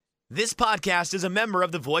This podcast is a member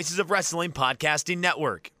of the Voices of Wrestling Podcasting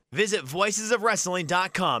Network. Visit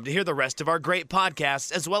voicesofwrestling.com to hear the rest of our great podcasts,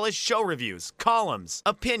 as well as show reviews, columns,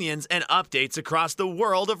 opinions, and updates across the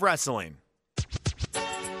world of wrestling.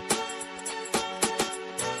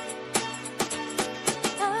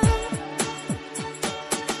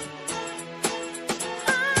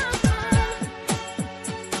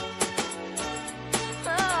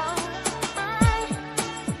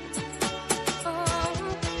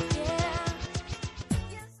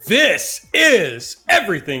 This is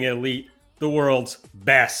Everything Elite, the world's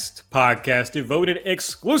best podcast devoted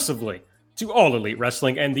exclusively to all elite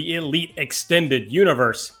wrestling and the elite extended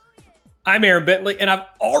universe. I'm Aaron Bentley, and I've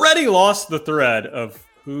already lost the thread of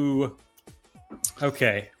who.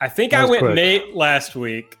 Okay, I think I went quick. Nate last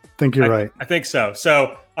week. I think you're right. I think so.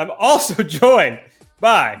 So I'm also joined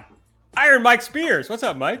by Iron Mike Spears. What's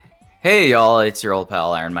up, Mike? Hey, y'all. It's your old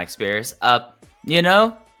pal, Iron Mike Spears.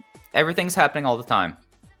 Everything's happening all the time.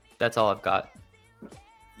 That's all I've got.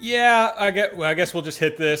 Yeah, I guess we'll just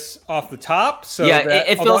hit this off the top. So yeah,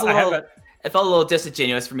 it felt a little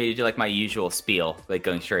disingenuous for me to do like my usual spiel, like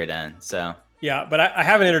going straight in. So yeah, but I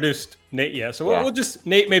haven't introduced Nate yet, so we'll just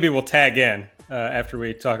Nate. Maybe we'll tag in after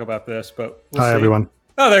we talk about this. But we'll Hi, see. Everyone.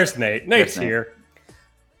 Oh, there's Nate. Nate's here.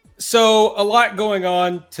 So a lot going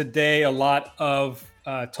on today. A lot of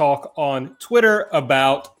talk on Twitter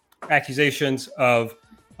about accusations of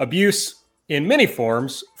abuse in many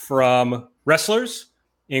forms from wrestlers,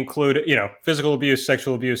 include, physical abuse,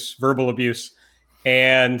 sexual abuse, verbal abuse.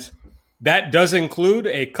 And that does include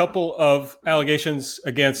a couple of allegations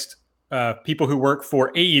against people who work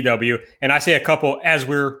for AEW. And I say a couple as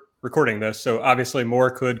we're recording this. So obviously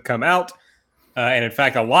more could come out. And in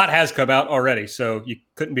fact, a lot has come out already. So you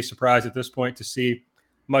couldn't be surprised at this point to see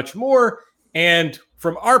much more. And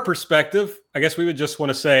from our perspective, I guess we would just want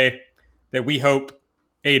to say that we hope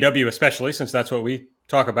AEW, especially since that's what we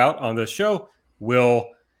talk about on this show, will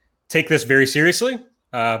take this very seriously,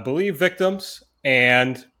 believe victims,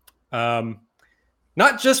 and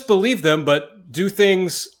not just believe them, but do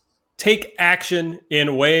things, take action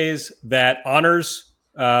in ways that honors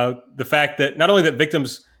the fact that not only that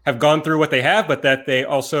victims have gone through what they have, but that they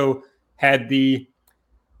also had the,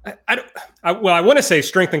 I want to say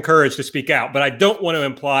strength and courage to speak out, but I don't want to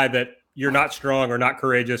imply that you're not strong or not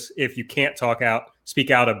courageous if you can't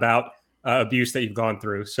speak out about abuse that you've gone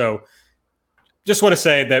through. So just want to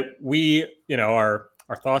say that we, our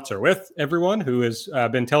thoughts are with everyone who has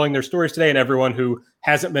been telling their stories today and everyone who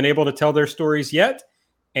hasn't been able to tell their stories yet.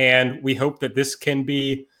 And we hope that this can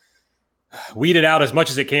be weeded out as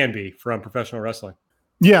much as it can be from professional wrestling.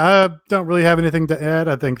 Yeah, I don't really have anything to add.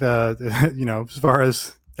 I think that, as far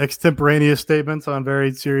as extemporaneous statements on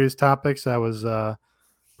very serious topics, that was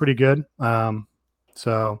pretty good. We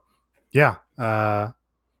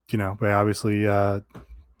obviously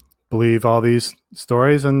believe all these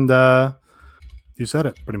stories, and you said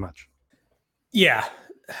it pretty much. Yeah,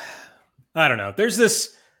 I don't know. There's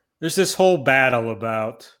this whole battle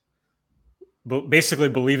about basically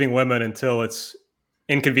believing women until it's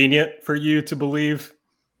inconvenient for you to believe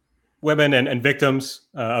women and victims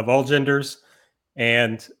of all genders.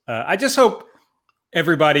 And I just hope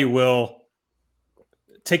everybody will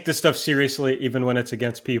take this stuff seriously, even when it's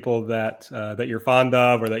against people that you're fond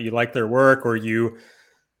of, or that you like their work, or you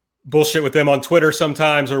bullshit with them on Twitter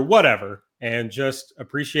sometimes, or whatever. And just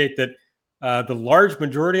appreciate that the large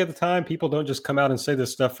majority of the time, people don't just come out and say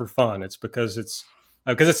this stuff for fun. It's because it's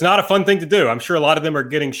not a fun thing to do. I'm sure a lot of them are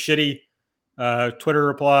getting shitty Twitter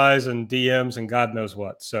replies and DMs and God knows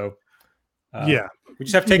what. So we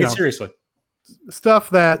just have to take it seriously.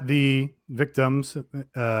 Stuff that the victims,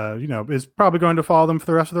 is probably going to follow them for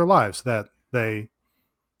the rest of their lives, that they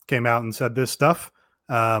came out and said this stuff.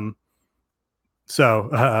 You're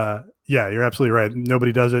absolutely right.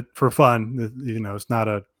 Nobody does it for fun. It's not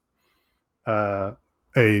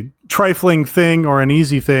a trifling thing or an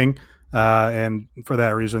easy thing. And for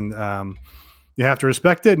that reason, you have to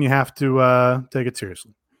respect it and you have to take it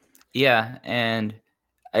seriously. Yeah. And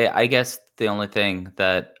I guess the only thing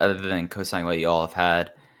that, other than co-signing what you all have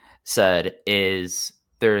had said, is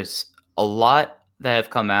there's a lot that have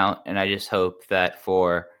come out, and I just hope that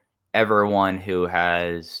for everyone who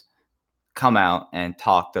has come out and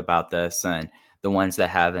talked about this, and the ones that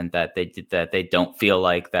haven't, that they don't feel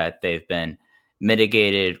like that they've been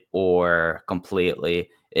mitigated or completely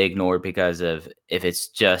ignored because of, if it's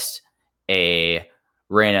just a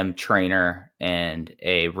random trainer and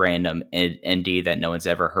a random indie that no one's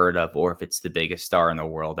ever heard of, or if it's the biggest star in the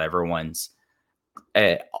world, everyone's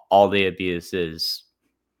all the abuses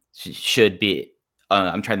should be.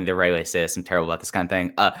 I'm trying to think the right way to say this. I'm terrible about this kind of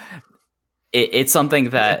thing. it's something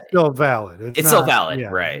that it's still valid. It's still valid, yeah,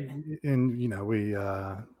 right? And we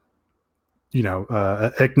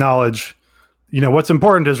acknowledge. What's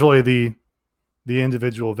important is really the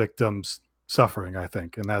individual victims suffering, I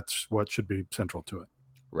think, and that's what should be central to it.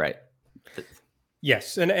 Right.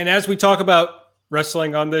 Yes, and as we talk about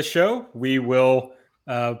wrestling on this show, we will,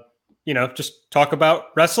 just talk about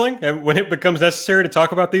wrestling, and when it becomes necessary to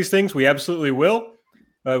talk about these things, we absolutely will.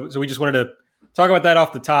 So we just wanted to talk about that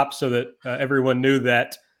off the top, so that everyone knew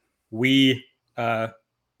that we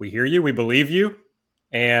hear you, we believe you,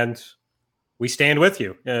 and we stand with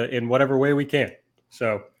you in whatever way we can.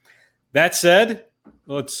 So that said,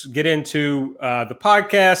 let's get into the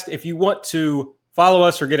podcast. If you want to follow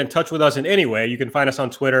us or get in touch with us in any way, you can find us on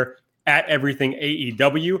Twitter at Everything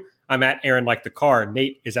AEW. I'm at Aaron Like the Car.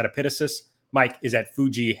 Nate is at Epitasis. Mike is at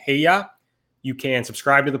Fuji Heya. You can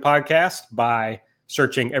subscribe to the podcast by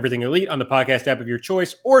searching Everything Elite on the podcast app of your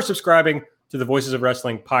choice, or subscribing to the Voices of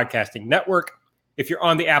Wrestling Podcasting Network. If you're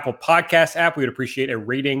on the Apple Podcast app, we would appreciate a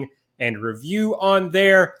rating and review on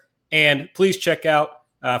there. And please check out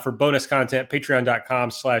for bonus content,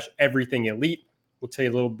 patreon.com/Everything Elite. We'll tell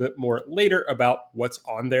you a little bit more later about what's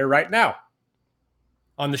on there right now.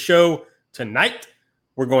 On the show tonight,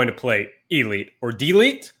 we're going to play Elite or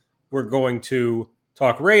Delete. We're going to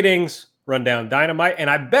talk ratings, run down Dynamite, and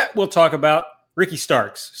I bet we'll talk about Ricky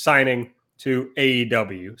Starks signing to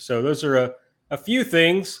AEW. So those are a few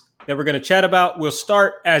things that we're going to chat about. We'll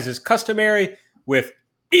start, as is customary, with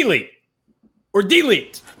Elite or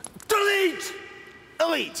Delete. Delete!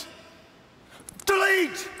 Elite!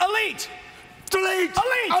 Delete! Elite! Delete!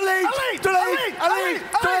 Elite! Elite! Delete! Elite! Delete!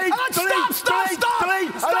 Delete!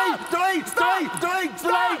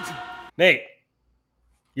 Nate,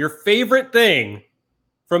 your favorite thing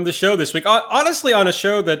from the show this week? Honestly, on a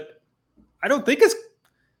show that I don't think this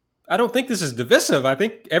is divisive. I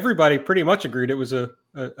think everybody pretty much agreed it was a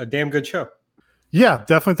damn good show. Yeah,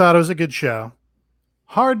 definitely thought it was a good show.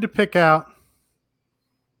 Hard to pick out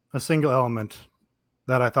a single element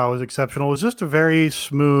that I thought was exceptional. It was just a very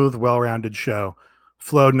smooth, well-rounded show.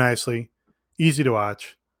 Flowed nicely, easy to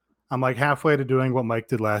watch. I'm like halfway to doing what Mike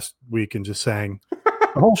did last week and just saying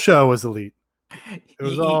the whole show was elite. It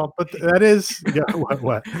was all, but that is, yeah,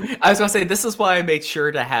 what? I was going to say, this is why I made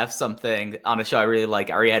sure to have something on a show I really like.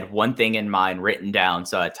 I already had one thing in mind written down,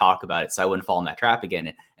 so I'd talk about it so I wouldn't fall in that trap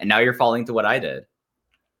again. And now you're falling to what I did.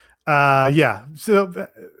 Yeah. So,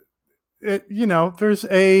 there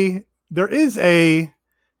is a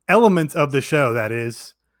element of the show that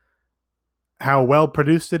is how well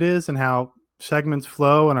produced it is and how segments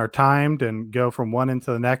flow and are timed and go from one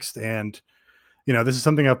into the next. And, this is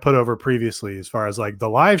something I've put over previously as far as like the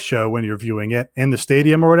live show when you're viewing it in the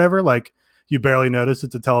stadium or whatever, like you barely notice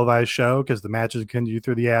it's a televised show because the matches continue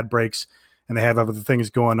through the ad breaks and they have other things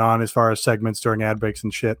going on as far as segments during ad breaks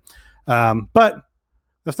and shit. But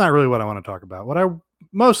that's not really what I want to talk about. What I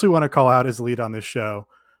mostly want to call out as lead on this show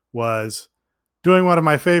was doing one of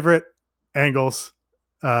my favorite angles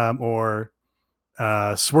or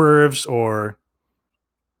swerves or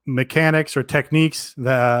mechanics or techniques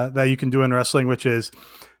that you can do in wrestling, which is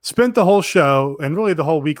spent the whole show and really the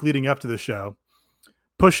whole week leading up to the show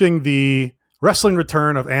pushing the wrestling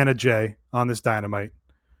return of Anna Jay on this Dynamite.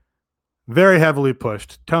 Very heavily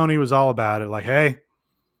pushed. Tony was all about it. Like, hey,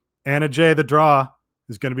 Anna Jay, the draw,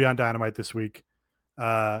 is going to be on Dynamite this week.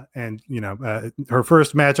 Her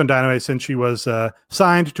first match on Dynamite since she was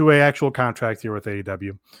signed to an actual contract here with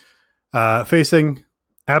AEW. Facing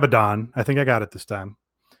Abaddon. I think I got it this time.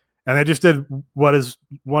 And they just did what is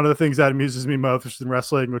one of the things that amuses me most in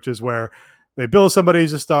wrestling, which is where they build somebody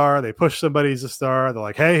as a star, they push somebody as a star. They're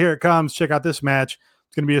like, hey, here it comes. Check out this match.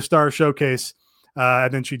 It's going to be a star showcase.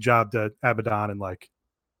 And then she jobbed Abaddon in like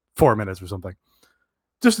 4 minutes or something.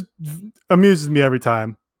 Just amuses me every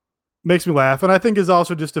time. Makes me laugh. And I think is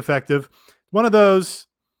also just effective. One of those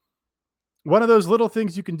little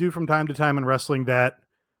things you can do from time to time in wrestling that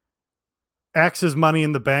acts as money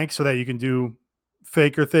in the bank so that you can do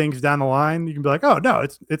faker things down the line. You can be like, oh no,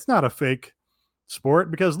 it's not a fake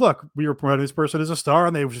sport because look, we were promoting this person as a star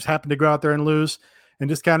and they just happened to go out there and lose, and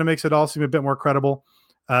just kind of makes it all seem a bit more credible.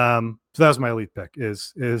 So that was my elite pick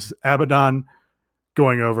is Abaddon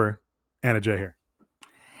going over Anna Jay here.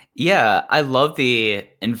 Yeah, I love the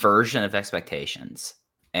inversion of expectations.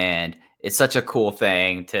 And it's such a cool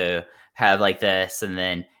thing to have like this and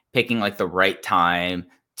then picking like the right time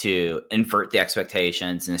to invert the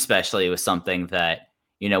expectations. And especially with something that,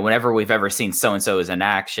 whenever we've ever seen so-and-so is in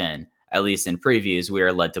action, at least in previews, we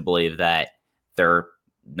are led to believe that they're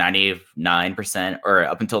 99% or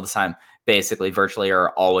up until this time basically virtually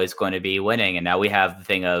are always going to be winning. And now we have the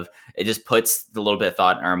thing of it just puts the little bit of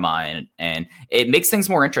thought in our mind, and it makes things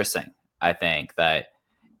more interesting. I think that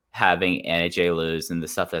having Anna Jay lose and the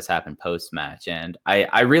stuff that's happened post match. And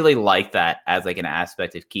I really like that as like an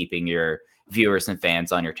aspect of keeping your viewers and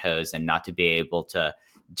fans on your toes and not to be able to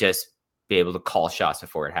just be able to call shots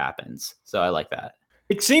before it happens. So I like that.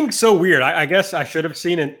 It seemed so weird. I guess I should have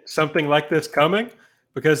seen something like this coming,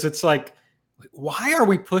 because it's like, why are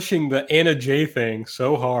we pushing the Anna Jay thing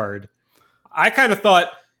so hard? I kind of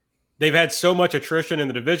thought they've had so much attrition in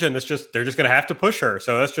the division. They're just going to have to push her.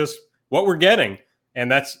 So that's just what we're getting. And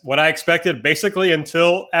that's what I expected basically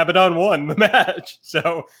until Abaddon won the match.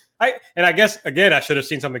 So I guess, again, I should have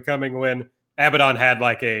seen something coming when Abaddon had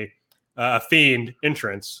like a Fiend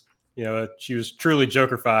entrance. You know, she was truly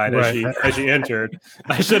Joker-fied as she entered.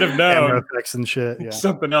 I should have known and shit. Yeah.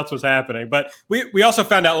 Something else was happening. But we also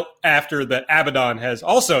found out after that Abaddon has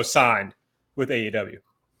also signed with AEW.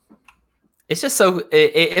 It's just so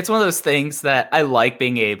it's one of those things that I like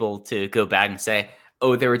being able to go back and say,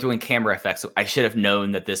 oh, they were doing camera effects, so I should have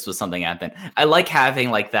known that this was something happened. I like having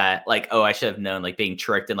like that, like, oh, I should have known, like being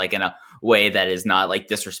tricked in like in a way that is not like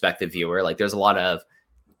disrespect the viewer. Like there's a lot of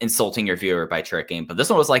insulting your viewer by tricking, but this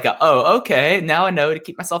one was like, oh, okay, now I know to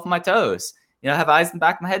keep myself on my toes. You know, have eyes in the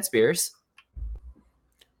back of my head, Spears.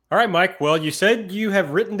 All right, Mike. Well, you said you have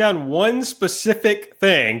written down one specific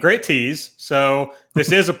thing. Great tease. So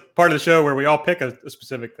this is a part of the show where we all pick a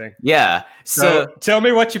specific thing. Yeah. So tell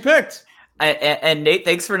me what you picked. And Nate,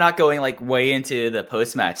 thanks for not going like way into the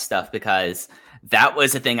post-match stuff, because that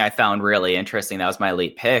was the thing I found really interesting. That was my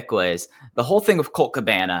elite pick, was the whole thing of Colt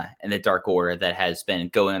Cabana and the Dark Order that has been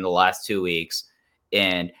going in the last 2 weeks.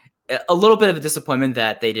 And a little bit of a disappointment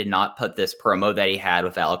that they did not put this promo that he had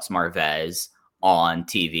with Alex Marvez on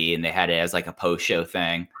TV, and they had it as like a post-show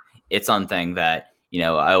thing. It's something that, you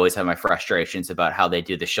know, I always have my frustrations about how they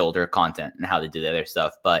do the shoulder content and how they do the other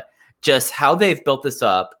stuff, but just how they've built this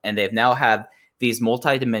up, and they've now have these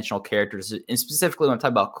multi-dimensional characters. And specifically when I'm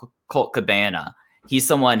talking about Colt Cabana, he's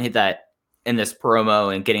someone that in this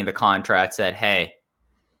promo and getting the contract said, hey,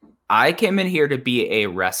 I came in here to be a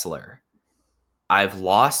wrestler. I've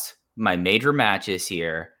lost my major matches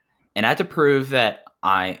here, and I have to prove that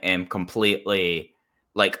I am completely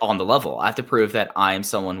like on the level. I have to prove that I am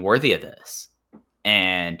someone worthy of this.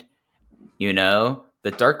 And, you know, the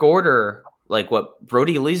Dark Order, like what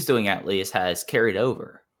Brody Lee's doing at least, has carried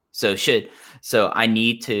over. So I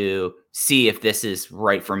need to see if this is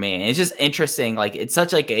right for me. And it's just interesting. Like it's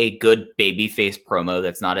such like a good babyface promo.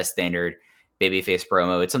 That's not a standard babyface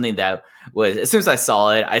promo. It's something that was, as soon as I saw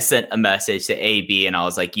it, I sent a message to AB and I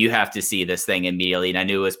was like, you have to see this thing immediately. And I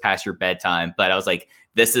knew it was past your bedtime, but I was like,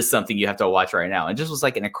 this is something you have to watch right now. And just was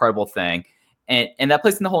like an incredible thing. And that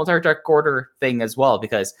plays in the whole entire Dark Order thing as well,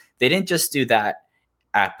 because they didn't just do that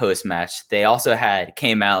at post-match. They also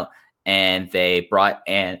came out and they brought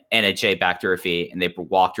Anna Jay back to her feet and they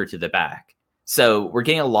walked her to the back. So we're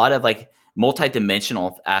getting a lot of like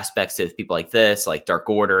multi-dimensional aspects to people like this, like Dark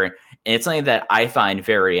Order. And it's something that I find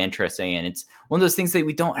very interesting. And it's one of those things that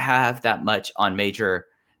we don't have that much on major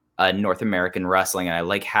North American wrestling. And I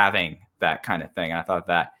like having that kind of thing. And I thought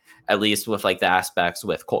that, at least with like the aspects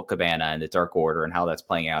with Colt Cabana and the Dark Order and how that's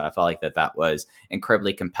playing out, I felt like that was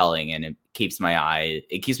incredibly compelling, and it keeps me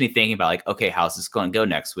thinking about like, okay, how's this going to go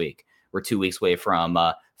next week? We're 2 weeks away from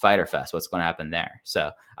Fyter Fest. What's going to happen there?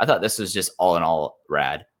 So I thought this was just all in all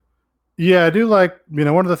rad. Yeah, I do like, you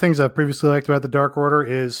know, one of the things I've previously liked about the Dark Order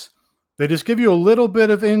is they just give you a little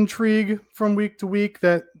bit of intrigue from week to week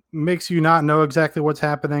that makes you not know exactly what's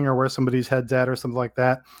happening or where somebody's head's at or something like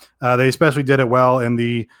that. They especially did it well in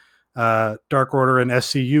the Dark Order and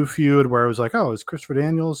SCU feud, where it was like, oh, is Christopher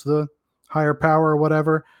Daniels the higher power or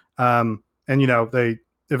whatever? And, you know, they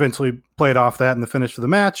eventually played off that in the finish of the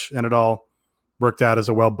match, and it all worked out as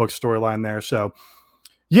a well-booked storyline there. So,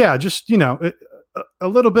 yeah, just, you know, a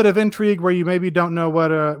little bit of intrigue where you maybe don't know what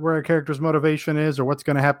where a character's motivation is or what's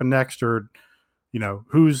going to happen next, or, you know,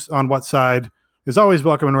 who's on what side is always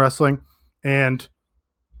welcome in wrestling. And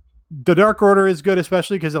the Dark Order is good,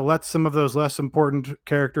 especially because it lets some of those less important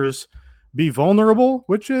characters be vulnerable,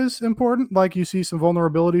 which is important. Like you see some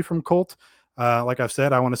vulnerability from Colt. Like I've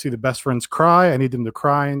said, I want to see the best friends cry. I need them to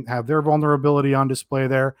cry and have their vulnerability on display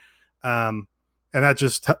there. And that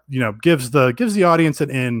just, you know, gives the audience an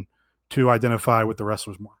in to identify with the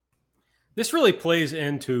wrestlers more. This really plays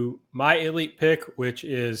into my elite pick, which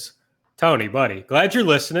is Tony, buddy. Glad you're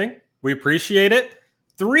listening. We appreciate it.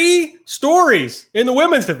 3 stories in the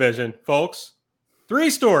women's division, folks. 3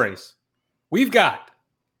 stories. We've got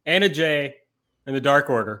Anna Jay and the Dark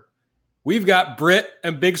Order we've got Britt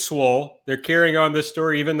and Big Swole. They're carrying on this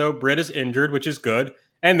story, even though Britt is injured, which is good.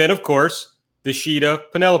 And then, of course, the Sheeta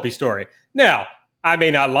Penelope story. Now, I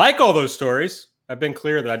may not like all those stories. I've been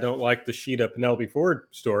clear that I don't like the Sheeta Penelope Ford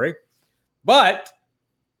story. But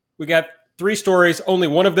we got 3 stories. Only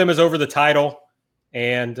one of them is over the title.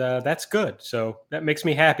 And that's good. So that makes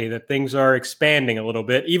me happy that things are expanding a little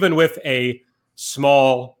bit, even with a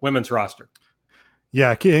small women's roster.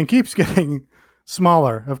 Yeah, and keeps getting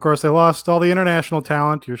smaller. Of course, they lost all the international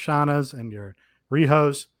talent, your Shaunas and your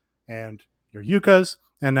Rihos and your Yukas.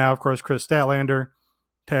 And now, of course, Chris Statlander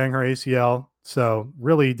tearing her ACL. So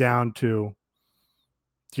really down to,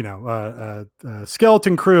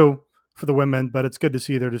 skeleton crew for the women. But it's good to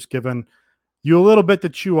see they're just giving you a little bit to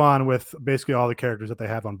chew on with basically all the characters that they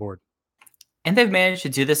have on board. And they've managed to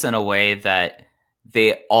do this in a way that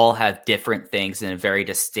they all have different things in a very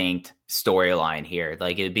distinct storyline here.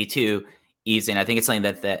 Like, it'd be too easy. And I think it's something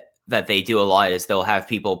that they do a lot is they'll have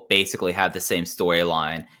people basically have the same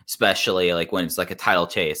storyline, especially like when it's like a title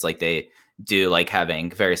chase, like they do like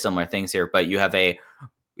having very similar things here. But you have a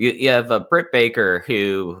Britt Baker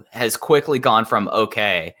who has quickly gone from,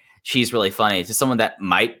 okay, she's really funny, to someone that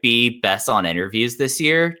might be best on interviews this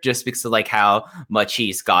year, just because of like how much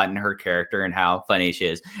she's gotten her character and how funny she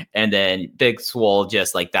is. And then Big Swole,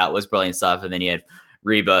 just like that was brilliant stuff. And then you had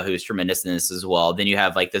Reba, who's tremendous in this as well. Then you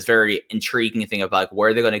have like this very intriguing thing about like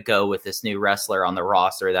where they're going to go with this new wrestler on the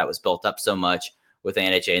roster that was built up so much with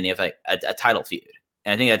Anna Jay, and they have like a title feud.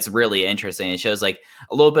 And I think that's really interesting. It shows like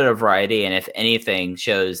a little bit of variety, and if anything,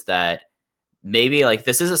 shows that maybe like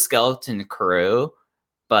this is a skeleton crew,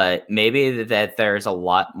 but maybe that there's a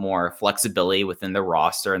lot more flexibility within the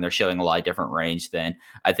roster, and they're showing a lot of different range than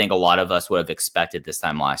I think a lot of us would have expected this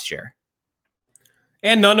time last year.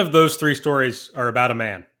 And none of those 3 stories are about a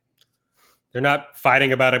man. They're not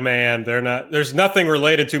fighting about a man. There's nothing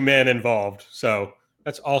related to men involved. So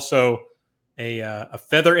that's also a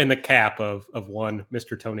feather in the cap of one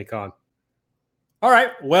Mr. Tony Khan. All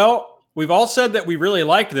right. Well, we've all said that we really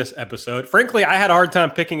liked this episode. Frankly, I had a hard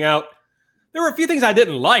time picking out. There were a few things I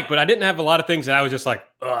didn't like, but I didn't have a lot of things that I was just like,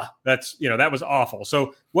 ugh, that was awful.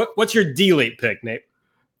 So what's your delete pick, Nate?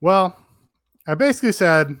 Well, I basically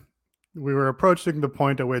said we were approaching the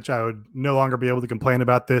point at which I would no longer be able to complain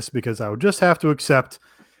about this, because I would just have to accept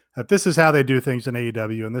that this is how they do things in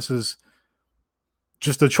AEW. And this is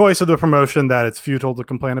just a choice of the promotion that it's futile to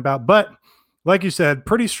complain about. But like you said,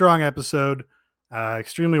 pretty strong episode,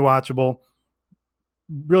 extremely watchable.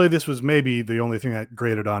 Really, this was maybe the only thing that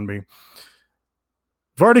grated on me.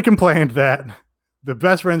 I've already complained that the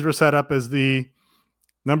best friends were set up as the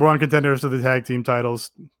number 1 contenders to the tag team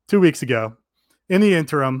titles 2 weeks ago. In the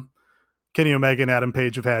interim, Kenny Omega and Adam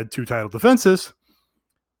Page have had 2 title defenses.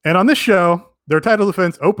 And on this show, their title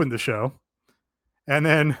defense opened the show. And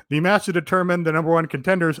then the match to determine the number 1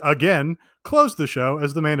 contenders again closed the show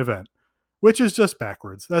as the main event, which is just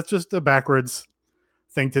backwards. That's just a backwards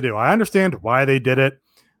thing to do. I understand why they did it.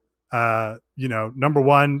 Number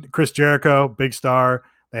 1, Chris Jericho, big star.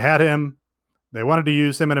 They had him. They wanted to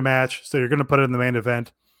use him in a match, so you're going to put it in the main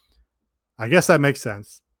event. I guess that makes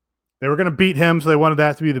sense. They were going to beat him, so they wanted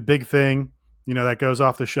that to be the big thing, that goes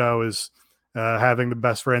off the show, is having the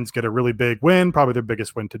best friends get a really big win, probably their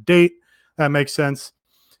biggest win to date. That makes sense.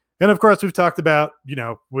 And of course, we've talked about,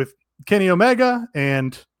 with Kenny Omega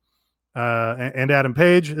and Adam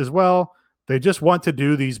Page as well, they just want to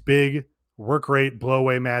do these big work rate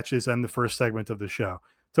blow-away matches in the first segment of the show.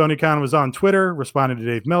 Tony Khan was on Twitter, responding to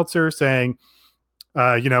Dave Meltzer, saying,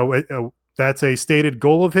 that's a stated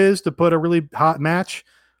goal of his, to put a really hot match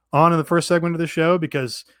on in the first segment of the show,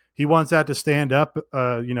 because he wants that to stand up,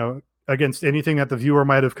 against anything that the viewer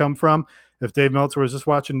might have come from. If Dave Meltzer was just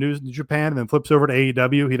watching News in Japan and then flips over to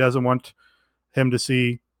AEW, he doesn't want him to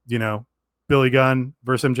see, Billy Gunn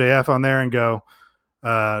versus MJF on there and go,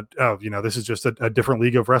 this is just a different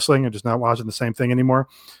league of wrestling and just not watching the same thing anymore.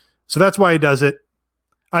 So that's why he does it.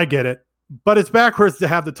 I get it. But it's backwards to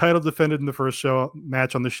have the title defended in the first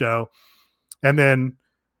match on the show and then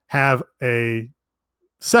have a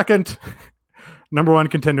second number 1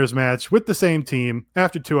 contenders match with the same team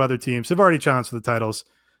after 2 other teams have already challenged for the titles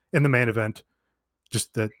in the main event.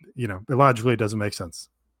 Just that, it logically doesn't make sense.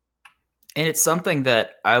 And it's something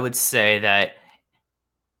that I would say that,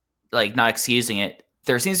 like, not excusing it,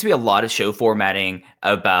 there seems to be a lot of show formatting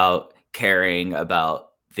about caring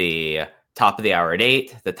about the top of the hour at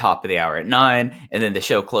 8, the top of the hour at 9, and then the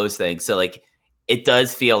show close thing. So like, it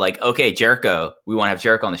does feel like, okay, Jericho, we want to have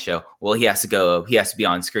Jericho on the show. Well, he has to be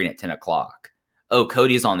on screen at 10 o'clock. Oh,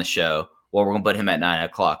 Cody's on the show. Well, we're going to put him at 9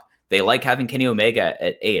 o'clock. They like having Kenny Omega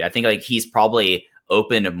at 8. I think like he's probably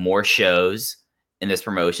opened more shows in this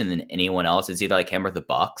promotion than anyone else. It's either like him or the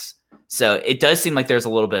Bucks. So it does seem like there's a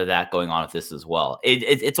little bit of that going on with this as well.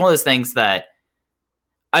 It's one of those things that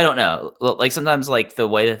I don't know. Like sometimes like the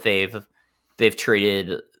way that they've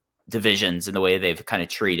treated divisions and the way they've kind of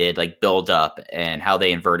treated like build up and how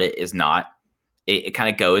they invert it is not. It kind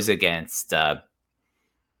of goes against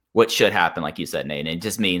what should happen, like you said, Nate. And it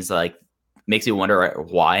just means like makes you wonder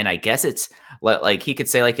why. And I guess it's like he could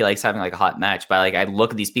say like he likes having like a hot match, but like I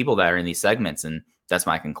look at these people that are in these segments, and that's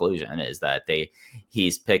my conclusion is that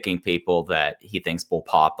he's picking people that he thinks will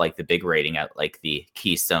pop like the big rating at like the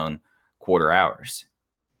Keystone quarter hours.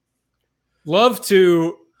 Love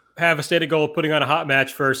to have a stated goal of putting on a hot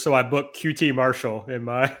match first, so I book QT Marshall in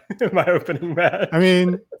my opening match. I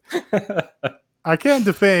mean, I can't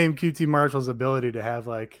defame QT Marshall's ability to have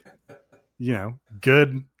like,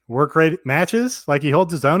 good work rate matches. Like he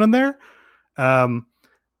holds his own in there. And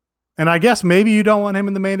I guess maybe you don't want him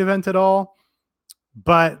in the main event at all,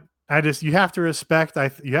 but you have to respect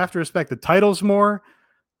the titles more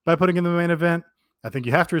by putting in the main event. I think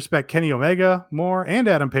you have to respect Kenny Omega more and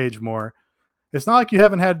Adam Page more. It's not like you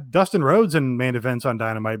haven't had Dustin Rhodes in main events on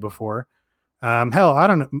Dynamite before. Hell, I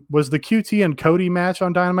don't know. Was the QT and Cody match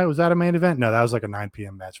on Dynamite, was that a main event? No, that was like a 9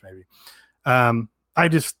 p.m. match maybe. I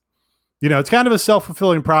just, it's kind of a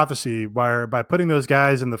self-fulfilling prophecy where by putting those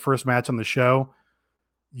guys in the first match on the show,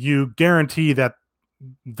 you guarantee that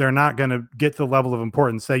they're not going to get to the level of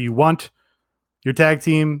importance that you want your tag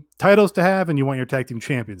team titles to have and you want your tag team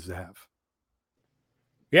champions to have.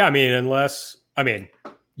 Yeah,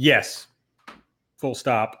 yes. Full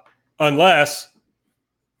stop. Unless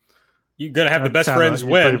you're going to have the best friends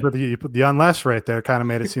win. You put the unless right there, kind of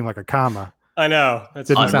made it seem like a comma. I know. It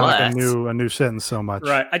didn't sound like a new sentence so much.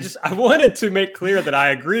 Right. I wanted to make clear that I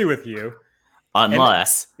agree with you.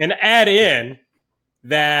 Unless. And add in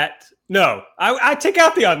that, no, I take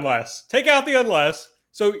out the unless. Take out the unless.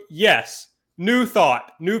 So, yes, new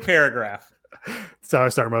thought, new paragraph. That's how I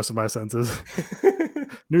start most of my sentences.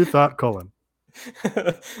 New thought, colon.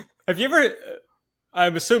 Have you ever...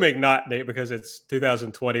 I'm assuming not, Nate, because it's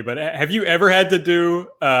 2020, but have you ever had to do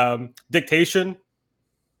dictation?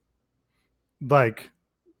 Like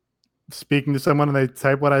speaking to someone and they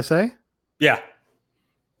type what I say? Yeah.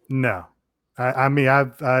 No. I mean,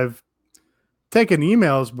 I've taken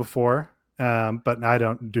emails before, but I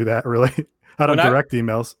don't do that really. I don't direct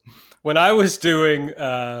emails. When I was doing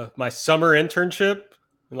my summer internship,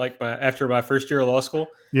 after my first year of law school,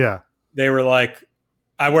 yeah, they were like,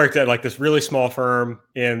 I worked at like this really small firm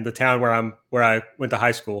in the town where I went to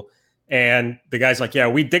high school. And the guy's like, yeah,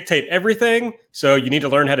 we dictate everything. So you need to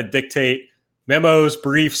learn how to dictate memos,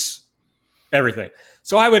 briefs, everything.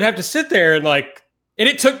 So I would have to sit there and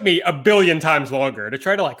it took me a billion times longer to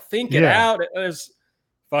try to think it out. It was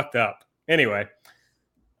fucked up. Anyway,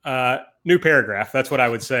 new paragraph. That's what I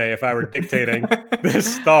would say if I were dictating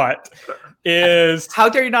this thought is. How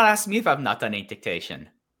dare you not ask me if I've not done any dictation?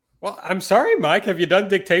 Well, I'm sorry, Mike. Have you done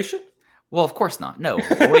dictation? Well, of course not. No.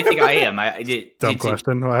 What do you think I am? Dumb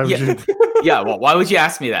question. Why would you? Yeah. Well, why would you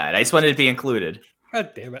ask me that? I just wanted to be included.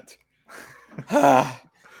 God damn it.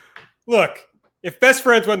 Look, if best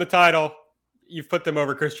friends win the title, you've put them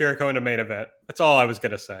over Chris Jericho in the main event. That's all I was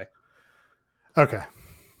going to say. Okay.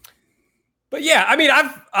 But yeah, I mean,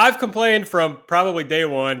 I've complained from probably day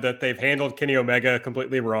one that they've handled Kenny Omega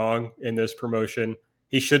completely wrong in this promotion.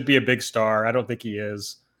 He should be a big star. I don't think he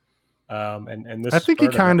is. And this, I think he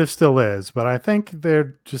kind of still is, but I think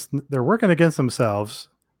they're working against themselves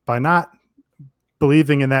by not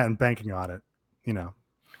believing in that and banking on it.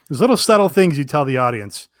 There's little subtle things you tell the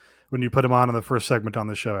audience when you put them on the first segment on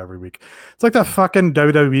the show every week. It's like that fucking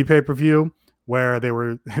WWE pay-per-view where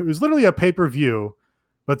it was literally a pay-per-view,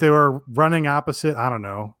 but they were running opposite, I don't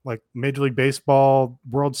know, like Major League Baseball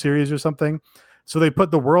World Series or something. So they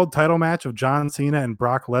put the world title match of John Cena and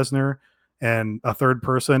Brock Lesnar and a third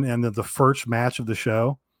person in the first match of the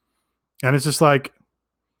show. And it's just like,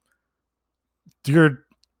 you're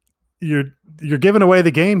giving away the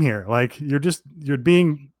game here. Like you're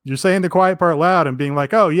saying the quiet part loud and being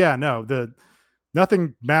like, oh yeah, no,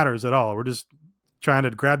 nothing matters at all. We're just trying to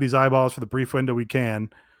grab these eyeballs for the brief window we can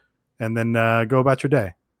and then go about your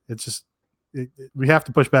day. It's just, we have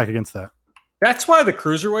to push back against that. That's why the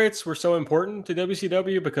cruiserweights were so important to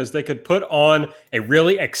WCW, because they could put on a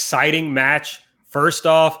really exciting match first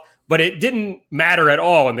off, but it didn't matter at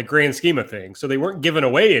all in the grand scheme of things. So they weren't giving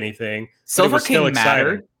away anything. Silver King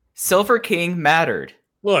mattered. Silver King mattered.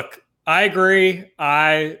 Look, I agree.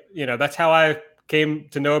 That's how I came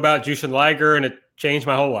to know about Jushin Liger, and it changed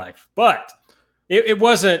my whole life. But it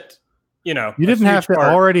wasn't you know, you didn't have to part.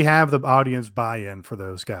 already have the audience buy-in for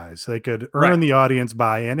those guys. They could earn the audience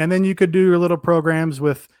buy-in, and then you could do your little programs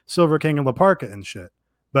with Silver King and Laparca and shit.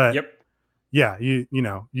 But yeah, you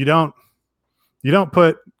don't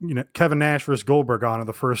put Kevin Nash versus Goldberg on in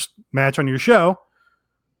the first match on your show.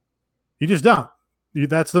 You just don't.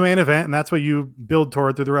 That's the main event, and that's what you build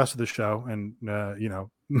toward through the rest of the show, and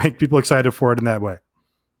make people excited for it in that way.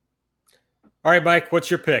 All right, Mike,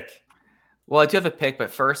 what's your pick? Well, I do have a pick,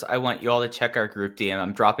 but first I want you all to check our group DM.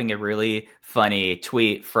 I'm dropping a really funny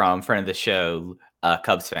tweet from friend of the show,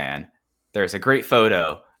 Cubs fan. There's a great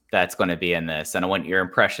photo that's going to be in this, and I want your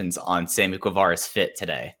impressions on Sammy Guevara's fit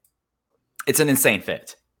today. It's an insane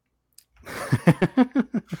fit.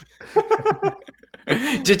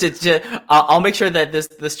 I'll make sure that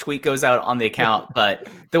this tweet goes out on the account, but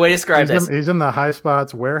the way to describe this, he's in the High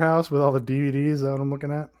Spots warehouse with all the DVDs that I'm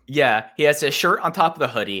looking at. Yeah, he has a shirt on top of the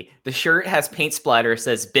hoodie. The shirt has paint splatter,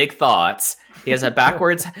 says "Big Thoughts." He has a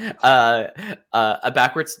backwards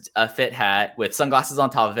fit hat with sunglasses on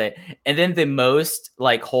top of it, and then the most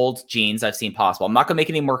hold jeans I've seen possible. I'm not gonna make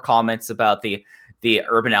any more comments about the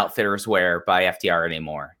Urban Outfitters wear by FTR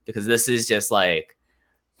anymore, because this is just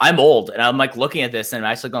I'm old, and I'm looking at this, and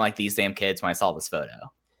I'm actually going these damn kids when I saw this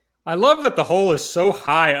photo. I love that the hole is so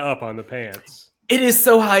high up on the pants. It is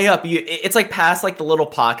so high up. It's past the little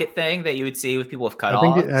pocket thing that you would see with people with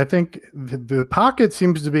cutoffs. I think the pocket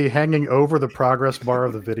seems to be hanging over the progress bar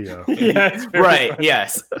of the video. Yeah, right. funny.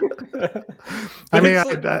 Yes. I mean,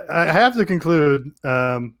 I have to conclude.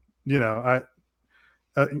 Are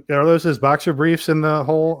those his boxer briefs in the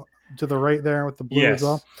hole to the right there with the blue as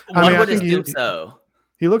well? I think so.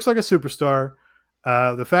 He looks like a superstar.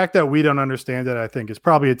 The fact that we don't understand it, I think, is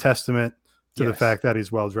probably a testament to the fact that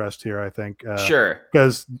he's well dressed here. I think, sure,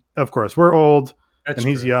 because of course we're old and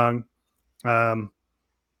he's young. I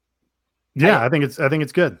think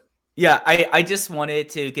it's good. Yeah, I just wanted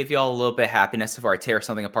to give you all a little bit of happiness before I tear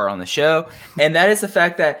something apart on the show, and that is the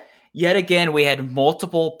fact that yet again we had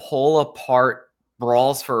multiple pull apart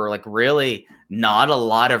brawls for really not a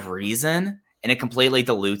lot of reason, and it completely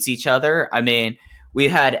dilutes each other. I mean, we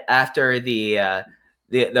had after the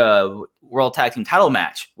World Tag Team title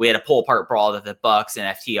match, we had a pull apart brawl that the Bucks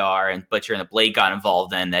and FTR and Butcher and the Blade got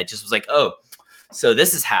involved in. That just was oh, so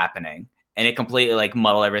this is happening, and it completely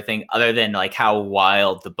muddled everything. Other than how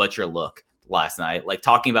wild the Butcher looked last night,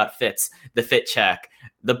 talking about fits, the fit check,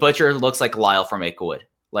 the Butcher looks like Lyle from Maplewood,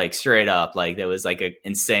 straight up, there was an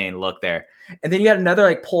insane look there. And then you had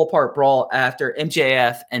another pull apart brawl after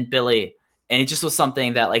MJF and Billy. And it just was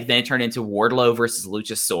something that then it turned into Wardlow versus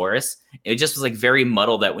Luchasaurus. It just was very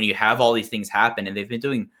muddled that when you have all these things happen, and they've been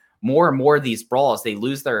doing more and more of these brawls, they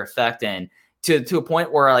lose their effect. And to a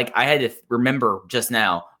point where I had to remember just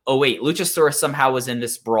now, oh wait, Luchasaurus somehow was in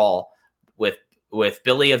this brawl with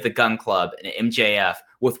Billy of the Gun Club and MJF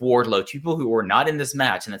with Wardlow, two people who were not in this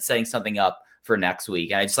match, and that's setting something up for next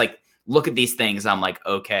week. And I just look at these things, and I'm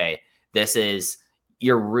okay, this is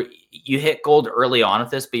you hit gold early on with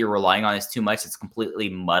this, but you're relying on this too much. It's completely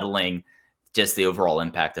muddling just the overall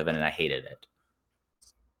impact of it, and I hated it.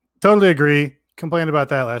 Totally agree. Complained about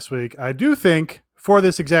that last week. I do think for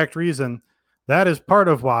this exact reason, that is part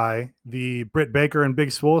of why the Britt Baker and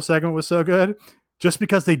Big Swole segment was so good, just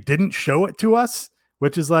because they didn't show it to us,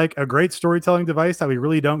 which is a great storytelling device that we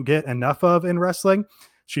really don't get enough of in wrestling.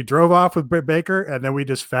 She drove off with Britt Baker, and then we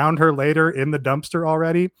just found her later in the dumpster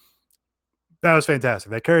already. That was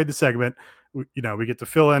fantastic. They carried the segment. We get to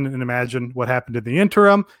fill in and imagine what happened in the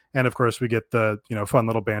interim. And of course we get the, fun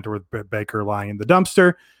little banter with Britt Baker lying in the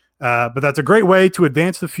dumpster. But that's a great way to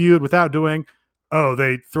advance the feud without doing,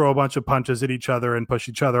 they throw a bunch of punches at each other and push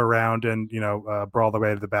each other around and, brawl their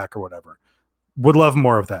way to the back or whatever. Would love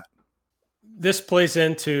more of that. This plays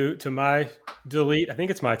into my delete. I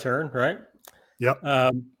think it's my turn, right? Yep.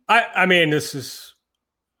 I mean, this is...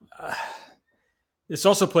 This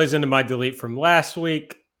also plays into my delete from last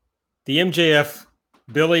week. The MJF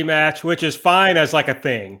Billy match, which is fine as a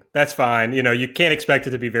thing. That's fine. You can't expect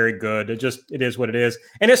it to be very good. It is what it is.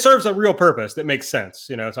 And it serves a real purpose that makes sense,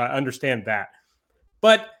 so I understand that.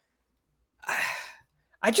 But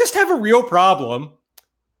I just have a real problem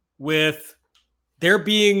with there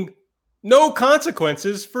being no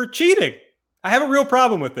consequences for cheating. I have a real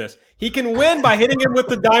problem with this. He can win by hitting him with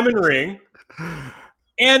the diamond ring.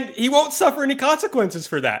 And he won't suffer any consequences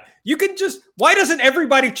for that. You can why doesn't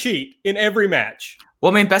everybody cheat in every match?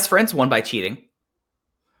 Well, I mean, Best Friends won by cheating.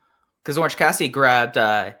 Because Orange Cassidy grabbed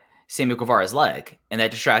Sammy Guevara's leg, and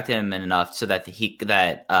that distracted him enough so that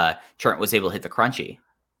Trent was able to hit the crunchy.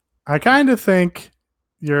 I kind of think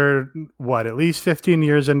you're, at least 15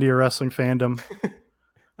 years into your wrestling fandom?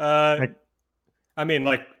 I mean,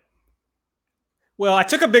 Well, I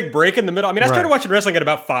took a big break in the middle. I mean, I started watching wrestling at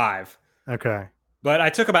about 5. Okay. But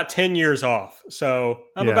I took about 10 years off. So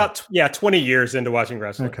I'm about 20 years into watching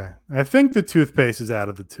wrestling. Okay. I think the toothpaste is out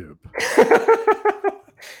of the tube.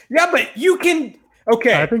 Yeah, but you can.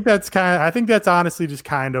 Okay. I think that's honestly just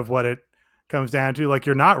kind of what it comes down to. Like,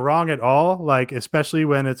 you're not wrong at all. Like, especially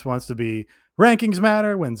when it wants to be rankings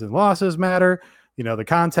matter, wins and losses matter, the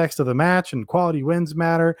context of the match and quality wins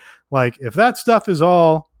matter. Like, if that stuff is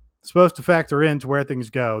all supposed to factor into where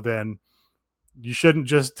things go, then you shouldn't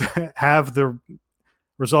just have the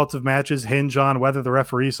results of matches hinge on whether the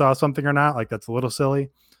referee saw something or not. Like, that's a little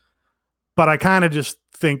silly. But I kind of just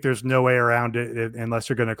think there's no way around it unless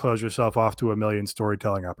you're going to close yourself off to a million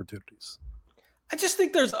storytelling opportunities. I just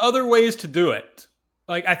think there's other ways to do it.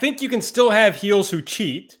 Like, I think you can still have heels who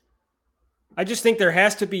cheat. I just think there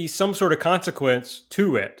has to be some sort of consequence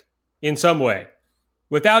to it in some way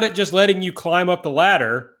without it just letting you climb up the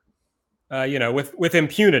ladder, with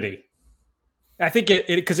impunity. I think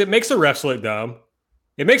because it makes the refs look dumb.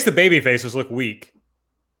 It makes the baby faces look weak.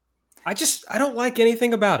 I don't like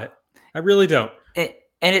anything about it. I really don't. And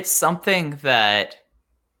it's something that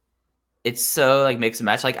it's so like makes a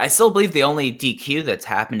match. Like, I still believe the only DQ that's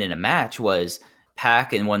happened in a match was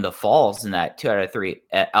Pac and one of the falls in that 2 out of 3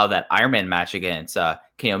 out of that Iron Man match against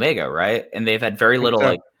Kenny Omega, right? And they've had very little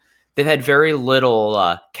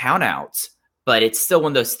count outs, but it's still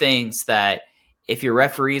one of those things that if your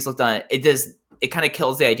referees looked on it kind of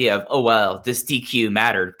kills the idea of, oh, well, this DQ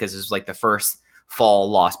mattered because it was like the first fall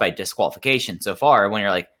lost by disqualification so far, when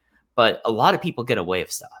you're like, but a lot of people get away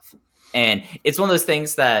with stuff. And it's one of those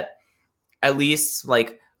things that, at least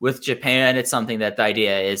like with Japan, it's something that the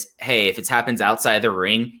idea is, hey, if it happens outside the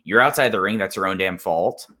ring, you're outside the ring. That's your own damn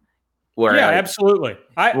fault. Absolutely.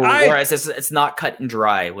 Whereas it's not cut and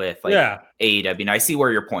dry with AEW. And I see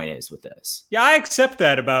where your point is with this. Yeah, I accept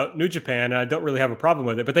that about New Japan. I don't really have a problem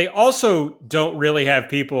with it, but they also don't really have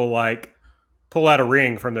people like pull out a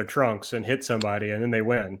ring from their trunks and hit somebody and then they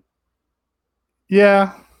win.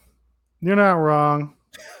 Yeah, you're not wrong,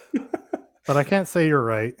 but I can't say you're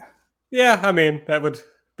right. Yeah, I mean, that would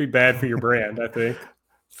be bad for your brand, I think.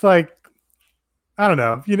 It's like, I don't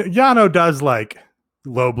know. Yano does like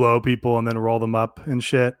low blow people and then roll them up and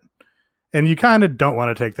shit. And you kind of don't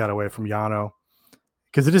want to take that away from Yano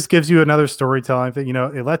because it just gives you another storytelling thing.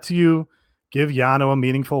 It lets you give Yano a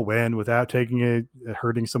meaningful win without taking it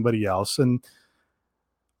hurting somebody else. And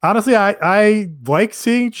honestly, I like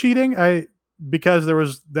seeing cheating. Because there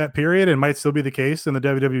was that period, and might still be the case in the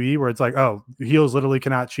WWE, where it's like, oh, heels literally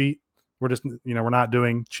cannot cheat. We're just, we're not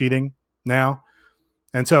doing cheating now.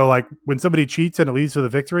 And so, like, when somebody cheats and it leads to the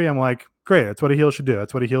victory, I'm like, great, that's what a heel should do.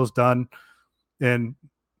 That's what a heel's done in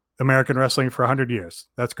American wrestling for 100 years.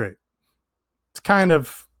 That's great. It's kind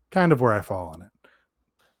of where I fall on it.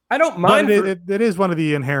 I don't mind. It is one of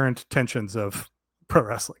the inherent tensions of pro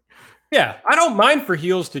wrestling. Yeah, I don't mind for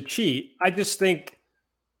heels to cheat. I just think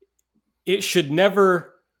it should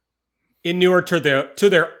never inure to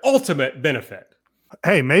their ultimate benefit.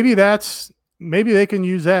 Hey, maybe they can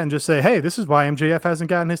use that and just say, hey, this is why MJF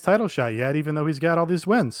hasn't gotten his title shot yet, even though he's got all these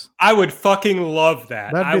wins. I would fucking love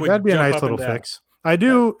that. That'd be a nice little fix. I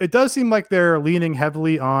do. Yeah. It does seem like they're leaning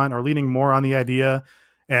heavily on, or leaning more on the idea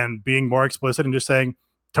and being more explicit and just saying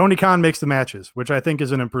Tony Khan makes the matches, which I think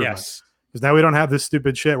is an improvement. Yes. Because now we don't have this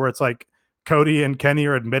stupid shit where it's like Cody and Kenny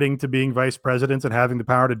are admitting to being vice presidents and having the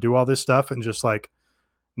power to do all this stuff and just like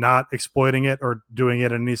not exploiting it or doing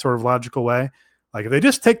it in any sort of logical way. Like, if they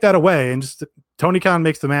just take that away and just Tony Khan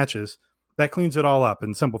makes the matches, that cleans it all up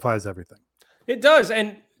and simplifies everything. It does.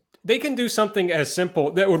 And they can do something as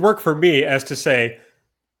simple that would work for me as to say,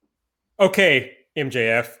 okay,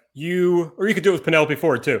 MJF, you could do it with Penelope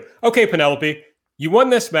Ford too. Okay, Penelope, you won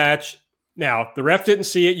this match. Now, the ref didn't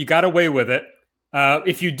see it. You got away with it.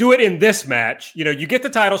 If you do it in this match, you get the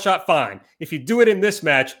title shot, fine. If you do it in this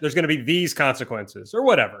match, there's going to be these consequences or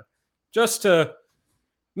whatever. Just to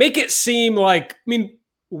make it seem like,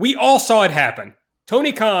 we all saw it happen.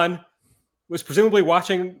 Tony Khan was presumably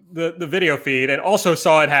watching the video feed and also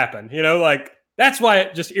saw it happen. That's why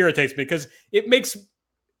it just irritates me, because it makes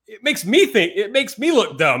me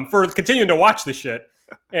look dumb for continuing to watch this shit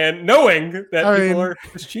and knowing that people are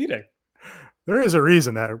just cheating. There is a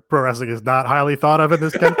reason that pro wrestling is not highly thought of in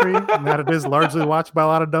this country and that it is largely watched by a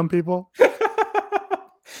lot of dumb people.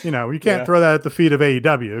 You can't throw that at the feet of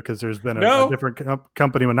AEW because there's been a different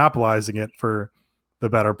company monopolizing it for the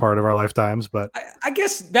better part of our lifetimes. But I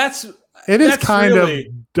guess it is kind of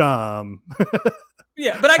dumb.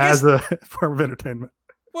 Yeah, but I guess as a form of entertainment.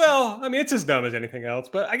 Well, it's as dumb as anything else.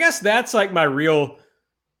 But I guess that's like my real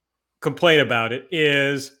complaint about it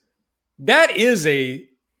is that is a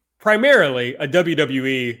primarily a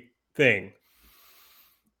WWE thing.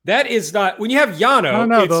 That is not when you have Yano.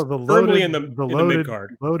 No, it's the firmly loaded, in the mid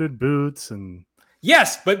card. Loaded boots and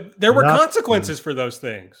yes, but there were consequences for those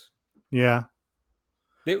things. Yeah,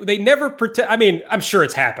 they never pretend. I mean, I'm sure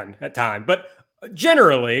it's happened at times, but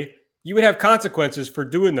generally, you would have consequences for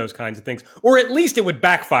doing those kinds of things, or at least it would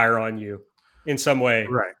backfire on you in some way,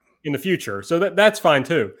 right, in the future. So that's fine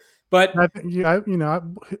too. But I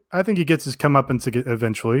think he gets his comeuppance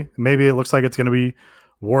eventually. Maybe it looks like it's going to be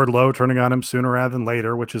Wardlow turning on him sooner rather than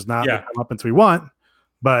later, which is not the comeuppance we want.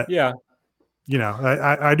 But yeah,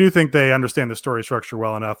 I do think they understand the story structure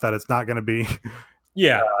well enough that it's not going to be,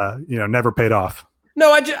 never paid off.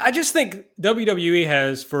 No, I just think WWE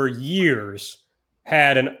has for years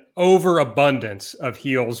had an overabundance of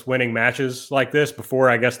heels winning matches like this before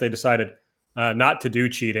I guess they decided not to do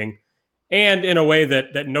cheating. And in a way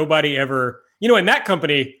that nobody ever, in that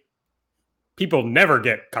company, people never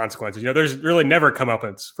get consequences. There's really never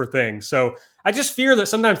comeuppance for things. So I just fear that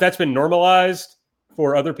sometimes that's been normalized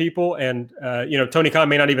for other people. And, Tony Khan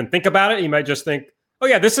may not even think about it. He might just think, oh,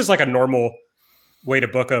 yeah, this is like a normal way to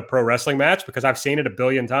book a pro wrestling match because I've seen it a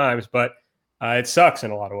billion times, but it sucks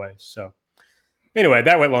in a lot of ways. So anyway,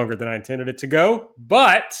 that went longer than I intended it to go,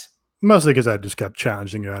 but mostly because I just kept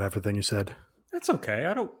challenging you on everything you said. That's okay.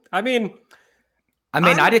 I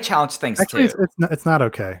did challenge things actually, too. It's not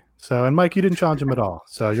okay. So, and Mike, you didn't challenge him at all.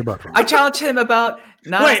 So you're both wrong. I challenged him about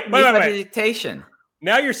not dictation.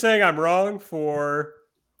 Now you're saying I'm wrong for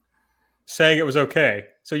saying it was okay.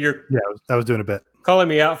 So I was doing a bit. Calling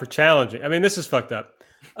me out for challenging. I mean, this is fucked up.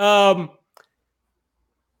 I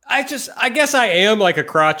guess I am like a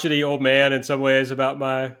crotchety old man in some ways about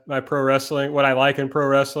my pro wrestling, what I like in pro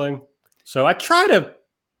wrestling. So I try to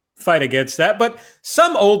fight against that, but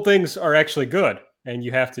some old things are actually good, and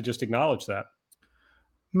you have to just acknowledge that.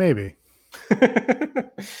 Maybe.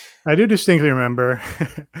 I do distinctly remember.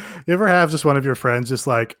 You ever have just one of your friends just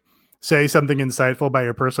like say something insightful about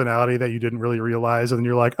your personality that you didn't really realize, and then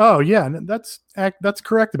you're like, "Oh yeah, that's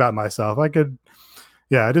correct about myself." I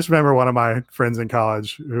just remember one of my friends in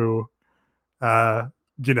college who, I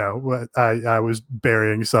was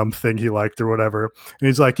burying something he liked or whatever, and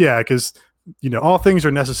he's like, "Yeah, because." All things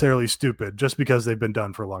are necessarily stupid just because they've been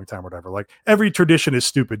done for a long time or whatever. Like every tradition is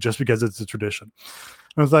stupid just because it's a tradition.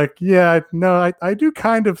 I was like, yeah, no, I do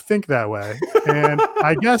kind of think that way. And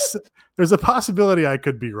I guess there's a possibility I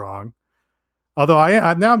could be wrong. Although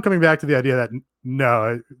now I'm coming back to the idea that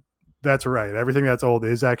no, that's right. Everything that's old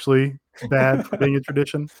is actually bad for being a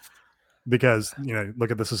tradition because, look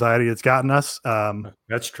at the society it's gotten us.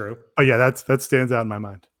 That's true. But yeah, that stands out in my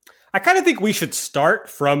mind. I kind of think we should start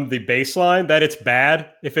from the baseline that it's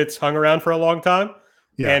bad if it's hung around for a long time.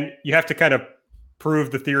 Yeah. And you have to kind of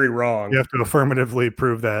prove the theory wrong. You have to affirmatively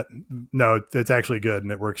prove that, no, it's actually good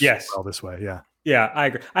and it works well this way. Yeah. Yeah, I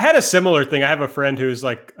agree. I had a similar thing. I have a friend who's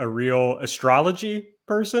like a real astrology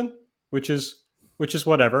person, which is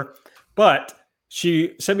whatever. But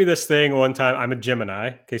she sent me this thing one time. I'm a Gemini,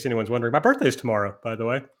 in case anyone's wondering. My birthday is tomorrow, by the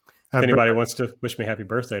way. If anybody wants to wish me happy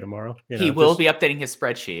birthday tomorrow. He will be updating his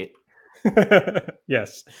spreadsheet.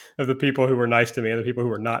 Yes, of the people who were nice to me and the people who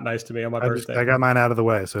were not nice to me on my birthday. I got mine out of the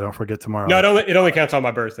way, so don't forget tomorrow. No, it only counts on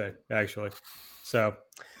my birthday, actually. So,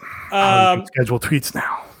 schedule tweets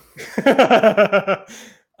now.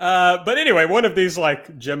 But anyway, one of these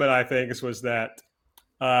like Gemini things was that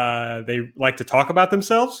they like to talk about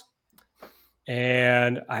themselves,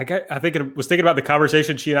 and I was thinking about the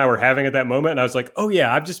conversation she and I were having at that moment, and I was like, oh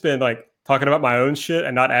yeah, I've just been like talking about my own shit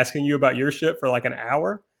and not asking you about your shit for like an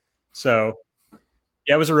hour. So,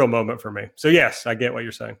 yeah, it was a real moment for me. So, yes, I get what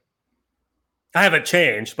you're saying. I haven't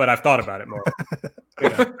changed, but I've thought about it more.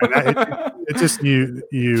 It's just you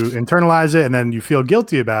internalize it and then you feel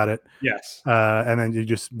guilty about it. Yes. And then you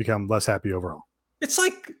just become less happy overall. It's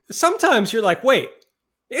like sometimes you're like, wait,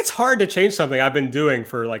 it's hard to change something I've been doing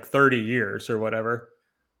for like 30 years or whatever.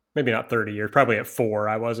 Maybe not 30 years. Probably at 4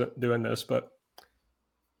 I wasn't doing this. But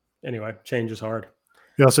anyway, change is hard.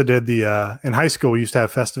 We also did in high school, we used to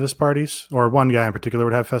have Festivus parties, or one guy in particular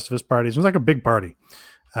would have Festivus parties. It was like a big party.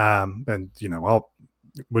 And, all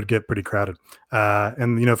would get pretty crowded.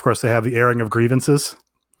 And, of course, they have the airing of grievances.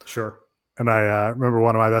 Sure. And I remember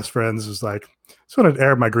one of my best friends was like, I just want to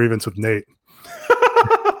air my grievance with Nate.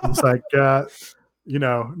 It's like,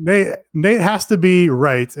 Nate has to be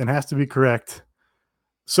right and has to be correct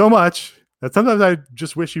so much that sometimes I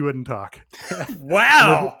just wish he wouldn't talk.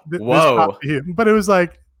 Wow. Whoa. But it was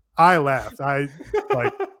like, I laughed. I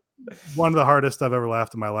like one of the hardest I've ever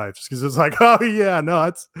laughed in my life just because it's like, oh yeah,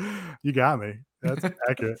 no, you got me. That's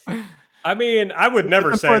accurate. I mean, I would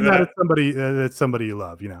never say that. It's somebody you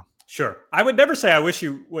love, Sure. I would never say I wish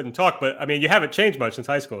you wouldn't talk, but I mean, you haven't changed much since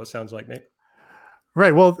high school, it sounds like, Nate.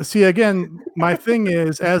 Right. Well, see, again, my thing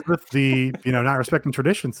is, as with the, not respecting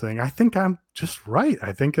traditions thing, I think I'm just right.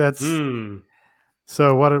 I think that's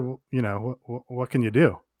so. What can you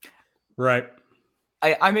do? Right.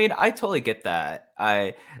 I mean, I totally get that.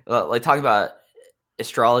 I like talking about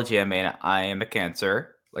astrology. I mean, I am a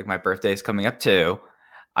Cancer. Like my birthday is coming up too.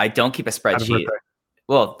 I don't keep a spreadsheet.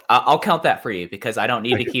 Well, I'll count that for you because I don't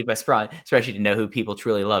need to keep a spreadsheet to know who people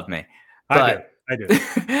truly love me. But I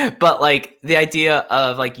do. But like the idea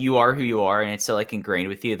of like you are who you are, and it's so like ingrained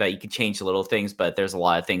with you that you can change little things, but there's a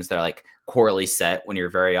lot of things that are like quarterly set when you're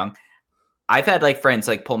very young. I've had like friends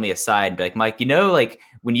like pull me aside and be like, Mike, like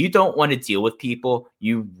when you don't want to deal with people,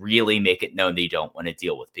 you really make it known that you don't want to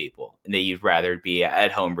deal with people and that you'd rather be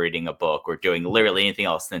at home reading a book or doing literally anything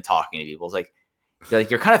else than talking to people. It's like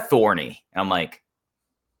you're kind of thorny. And I'm like,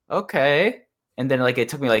 okay. And then like it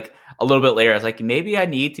took me like a little bit later. I was like, maybe I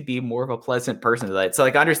need to be more of a pleasant person to that. So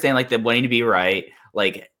like I understand like the wanting to be right,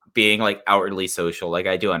 like being like outwardly social. Like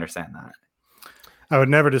I do understand that. I would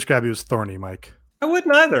never describe you as thorny, Mike. I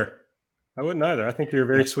wouldn't either. I think you're a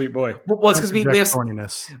very sweet boy. Well, it's because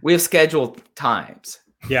we have scheduled times.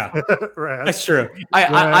 Yeah, right. That's true.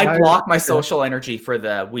 I block my social energy for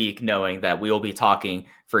the week, knowing that we will be talking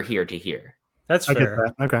for here to here. That's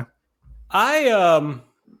fair. Okay.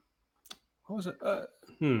 What was it?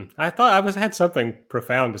 I thought I had something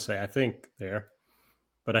profound to say, I think there,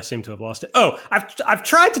 but I seem to have lost it. Oh, I've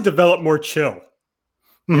tried to develop more chill.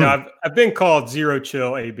 Mm-hmm. I've been called Zero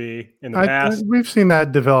Chill AB in the past. We've seen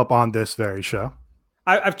that develop on this very show.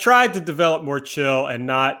 I've tried to develop more chill and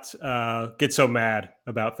not get so mad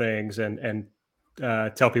about things and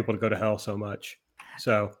tell people to go to hell so much.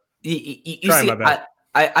 So you see, my best.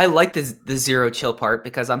 I like the zero chill part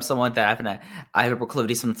because I'm someone that I have a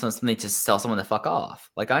proclivity something just tell someone to fuck off.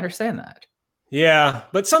 Like I understand that. Yeah,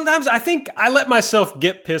 but sometimes I think I let myself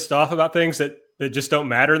get pissed off about things that just don't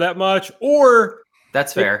matter that much, or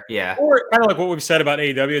that's fair. Yeah, or kind of like what we've said about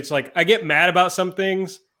AEW. It's like I get mad about some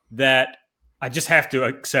things that I just have to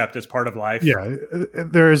accept as part of life. Yeah,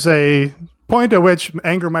 there's a point at which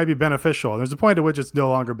anger might be beneficial. There's a point at which it's no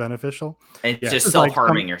longer beneficial. And just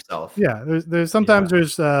self-harming yourself. Yeah, there's sometimes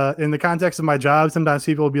in the context of my job, sometimes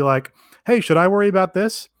people will be like, "Hey, should I worry about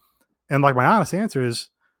this?" And like my honest answer is,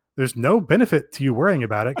 there's no benefit to you worrying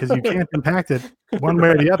about it because you can't impact it one way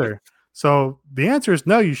or the other. So the answer is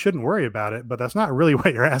no, you shouldn't worry about it. But that's not really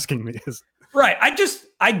what you're asking me. Right.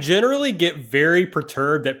 I generally get very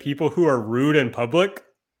perturbed at people who are rude in public.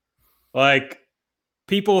 Like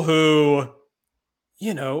people who,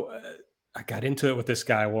 I got into it with this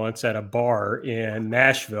guy once at a bar in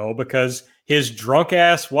Nashville because his drunk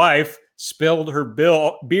ass wife spilled her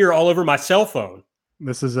beer all over my cell phone.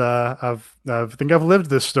 This is I think I've lived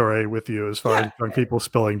this story with you as far as drunk people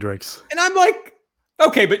spilling drinks. And I'm like,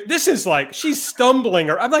 okay, but this is like she's stumbling,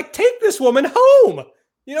 or I'm like, take this woman home.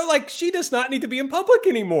 Like she does not need to be in public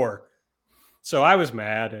anymore. So I was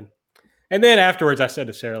mad. And then afterwards I said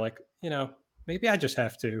to Sarah, like, maybe I just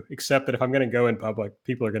have to accept that if I'm going to go in public,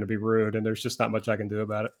 people are going to be rude and there's just not much I can do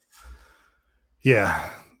about it. Yeah.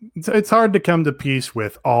 It's hard to come to peace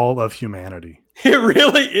with all of humanity. It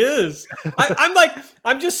really is.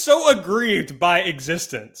 I'm just so aggrieved by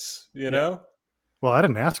existence, know? Well, I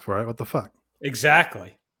didn't ask for it. What the fuck?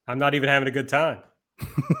 Exactly. I'm not even having a good time.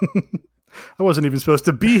 I wasn't even supposed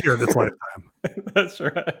to be here this lifetime. That's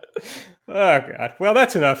right. Oh, God. Well,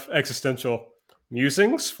 that's enough existential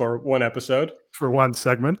musings for one episode. For one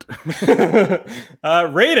segment.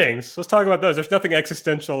 Ratings. Let's talk about those. There's nothing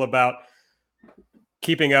existential about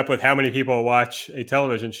keeping up with how many people watch a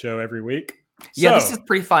television show every week. Yeah, this is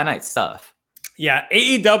pretty finite stuff. Yeah,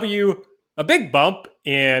 AEW, a big bump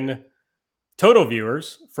in total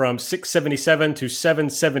viewers from 677 to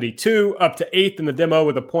 772, up to 8th in the demo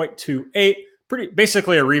with a 0.28.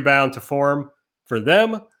 Basically a rebound to form for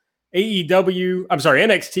them.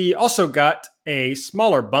 NXT also got a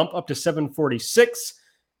smaller bump up to 746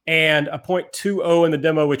 and a 0.20 in the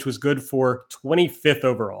demo, which was good for 25th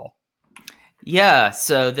overall. Yeah,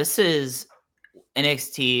 so this is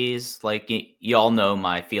NXT's, like, y'all know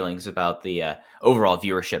my feelings about the overall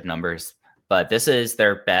viewership numbers, but this is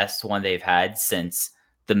their best one they've had since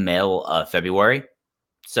the middle of February.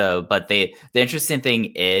 So, but the interesting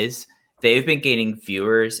thing is they've been gaining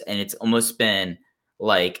viewers, and it's almost been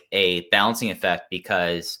like a balancing effect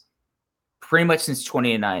because pretty much since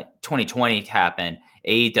 2020 happened,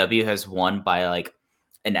 AEW has won by like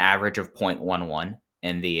an average of 0.11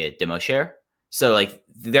 in the demo share. So like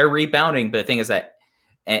they're rebounding, but the thing is that,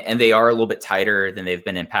 and they are a little bit tighter than they've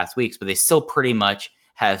been in past weeks, but they still pretty much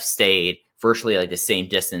have stayed virtually like the same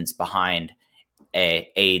distance behind a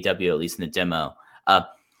AEW, at least in the demo.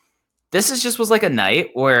 This was like a night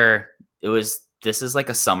where this is like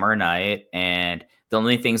a summer night, and the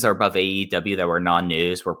only things that are above AEW that were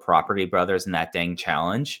non-news were Property Brothers and that dang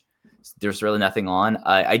challenge. There's really nothing on.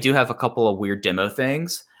 I do have a couple of weird demo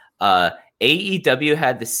things. AEW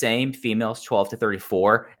had the same females 12 to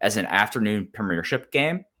 34 as an afternoon Premier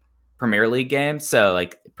League game. So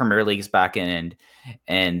like Premier League's back in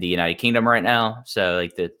the United Kingdom right now. So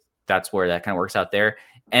like that's where that kind of works out there.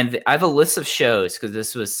 And I have a list of shows because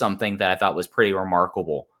this was something that I thought was pretty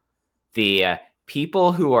remarkable. The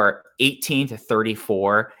people who are 18 to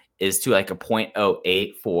 34 is to like a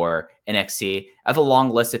 0.08 for NXT. I have a long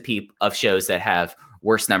list of shows that have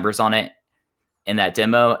worse numbers on it in that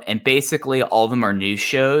demo. And basically all of them are news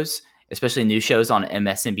shows, especially news shows on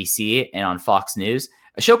MSNBC and on Fox News.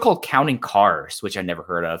 A show called Counting Cars, which I never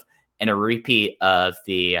heard of, and a repeat of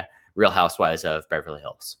the Real Housewives of Beverly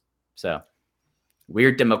Hills. So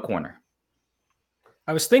weird demo corner.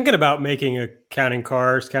 I was thinking about making a Counting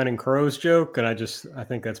Cars, Counting Crows joke, and I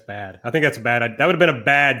think that's bad. I think that's bad. That would have been a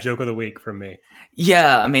bad joke of the week from me.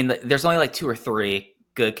 Yeah, I mean, there's only like 2 or 3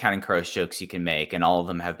 good Counting Crows jokes you can make, and all of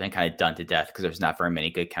them have been kind of done to death because there's not very many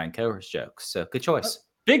good Counting Crows jokes. So good choice.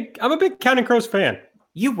 I'm a big Counting Crows fan.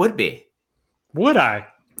 You would be. Would I?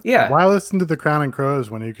 Yeah. Why listen to the Counting Crows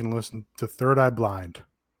when you can listen to Third Eye Blind?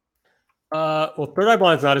 Well, Third Eye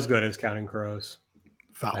Blind's not as good as Counting Crows.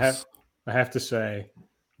 False. I have to say.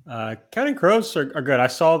 Counting Crows are good. I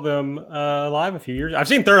saw them live a few years. I've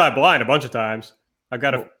seen Third Eye Blind a bunch of times.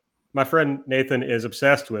 My friend Nathan is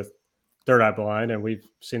obsessed with Third Eye Blind, and we've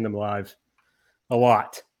seen them live a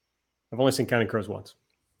lot. I've only seen Counting Crows once.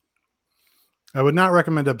 I would not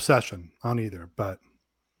recommend Obsession on either, but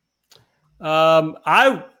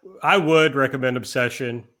I would recommend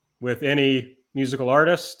Obsession with any musical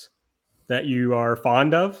artist that you are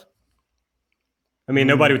fond of. I mean,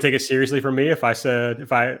 nobody would take it seriously from me if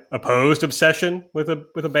I opposed Obsession with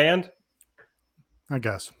a band. I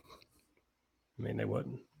guess. I mean, they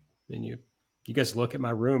wouldn't. Then you guys look at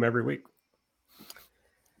my room every week.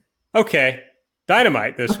 Okay,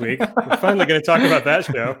 Dynamite this week. We're finally going to talk about that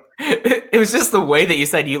show. It was just the way that you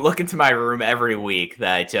said you look into my room every week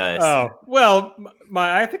that just. Oh well,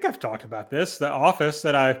 I think I've talked about this. The office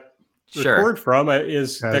that I record from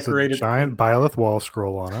is decorated. A giant Byleth wall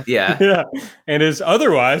scroll on it. Yeah. Yeah. And is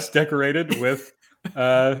otherwise decorated with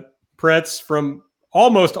prints from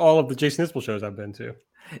almost all of the Jason Isbell shows I've been to.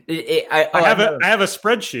 I have a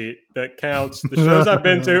spreadsheet that counts the shows I've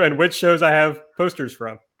been to and which shows I have posters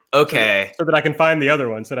from. Okay. So that I can find the other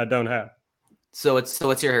ones that I don't have. So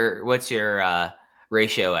what's your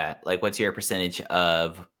ratio at? Like what's your percentage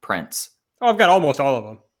of prints? Oh, I've got almost all of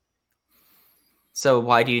them. So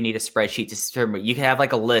why do you need a spreadsheet to determine? You can have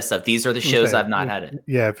like a list of these are the shows I've not had it.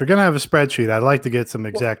 Yeah, if you're gonna have a spreadsheet, I'd like to get some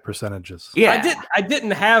exact percentages. Yeah, I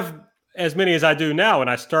didn't have as many as I do now when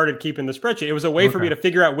I started keeping the spreadsheet. It was a way for me to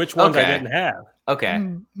figure out which ones I didn't have.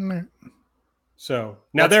 Okay. So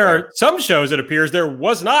now there are some shows it appears there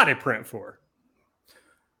was not a print for.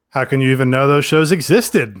 How can you even know those shows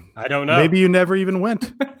existed? I don't know. Maybe you never even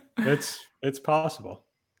went. It's possible.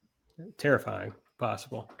 Terrifying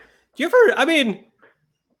possible. Do you ever, I mean,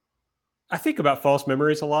 I think about false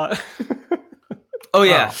memories a lot. Oh,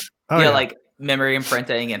 yeah. Oh, yeah. Like memory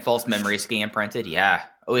imprinting and false memories being imprinted. Yeah.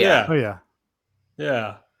 Oh, yeah. Oh, yeah.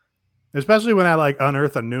 Yeah. Especially when I like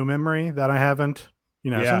unearth a new memory that I haven't.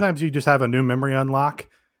 Sometimes you just have a new memory unlock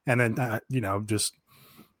and then, just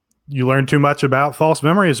you learn too much about false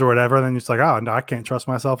memories or whatever. And then it's like, oh, no, I can't trust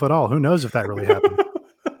myself at all. Who knows if that really happened?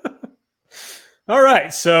 All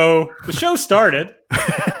right. So the show started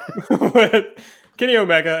with Kenny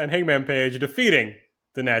Omega and Hangman Page defeating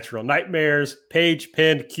the Natural Nightmares. Page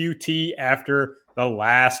pinned QT after the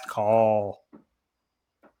last call.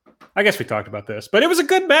 I guess we talked about this, but it was a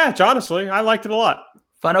good match. Honestly, I liked it a lot.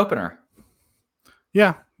 Fun opener.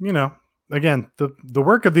 Yeah. Again, the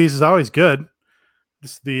work of these is always good.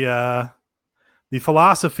 Just the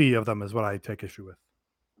philosophy of them is what I take issue with.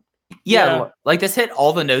 Yeah, like this hit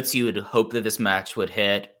all the notes you would hope that this match would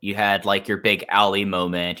hit. You had like your big alley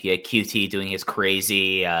moment. You had QT doing his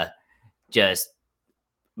crazy just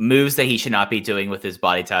moves that he should not be doing with his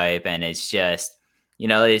body type. And it's just,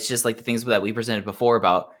 it's just like the things that we presented before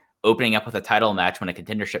about opening up with a title match when a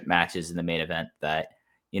contendership match is in the main event that,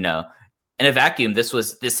 in a vacuum, this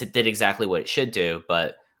did exactly what it should do.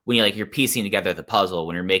 But when you're piecing together the puzzle,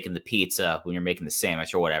 when you're making the pizza, when you're making the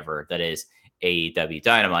sandwich or whatever that is AEW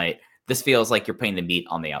Dynamite, this feels like you're putting the meat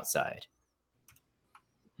on the outside.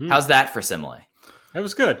 How's that for simile? That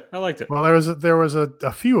was good. I liked it. Well, there was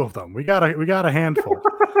a few of them. We got a handful.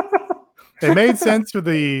 It made sense for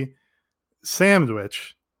the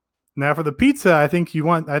sandwich. Now for the pizza, I think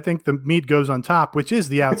the meat goes on top, which is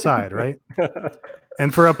the outside, right?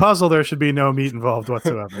 And for a puzzle, there should be no meat involved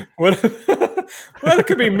whatsoever. Well, it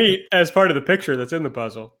could be meat as part of the picture that's in the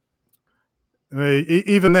puzzle.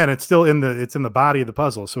 Even then, it's still in the body of the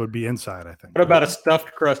puzzle, so it'd be inside, I think. What about a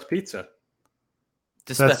stuffed crust pizza?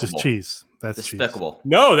 Despicable. That's just cheese. That's despicable. Cheese.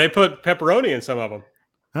 No, they put pepperoni in some of them.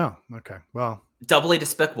 Oh, okay. Well, doubly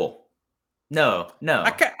despicable. No.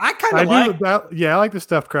 I kind of like that. Yeah, I like the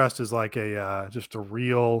stuffed crust as like a just a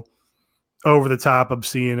real over the top,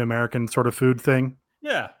 obscene American sort of food thing.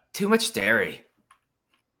 Yeah. Too much dairy.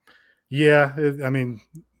 Yeah,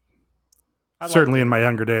 certainly in my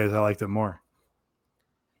younger days, I liked it more.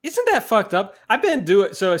 Isn't that fucked up? I've been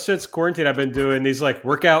doing so since quarantine. I've been doing these like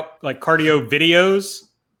workout, like cardio videos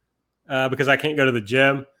because I can't go to the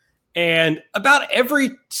gym. And about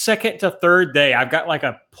every second to third day, I've got like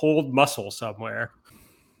a pulled muscle somewhere.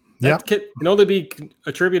 That can only be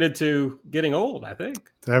attributed to getting old, I think.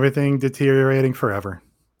 Everything deteriorating forever.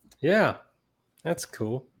 Yeah, that's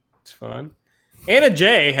cool. It's fun. Anna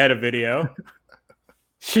J had a video.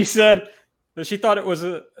 She said that she thought it was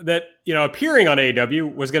that appearing on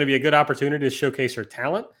AEW was going to be a good opportunity to showcase her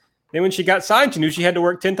talent. Then when she got signed, she knew she had to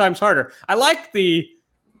work 10 times harder. I like the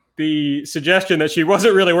suggestion that she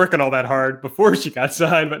wasn't really working all that hard before she got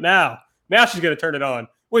signed, but now she's going to turn it on,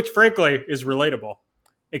 which frankly is relatable,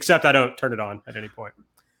 except I don't turn it on at any point.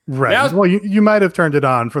 Right. Now, well, you might have turned it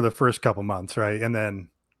on for the first couple months, right? And then.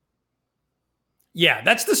 Yeah,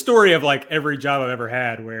 that's the story of like every job I've ever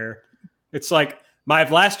had where it's like my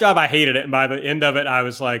last job, I hated it. And by the end of it, I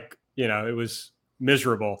was like, it was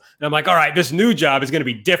miserable. And I'm like, all right, this new job is going to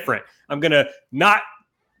be different. I'm going to not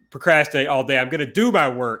procrastinate all day. I'm going to do my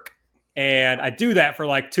work. And I do that for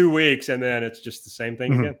like 2 weeks. And then it's just the same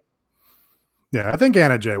thing again. Yeah, I think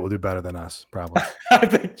Anna J will do better than us, probably. I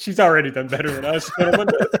think she's already done better than us.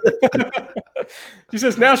 She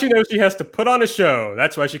says now she knows she has to put on a show.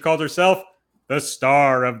 That's why she called herself the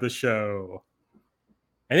star of the show.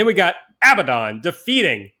 And then we got Abaddon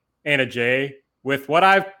defeating Anna J with what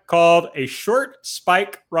I've called a short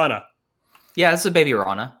spike Rana. Yeah, it's a baby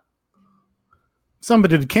Rana.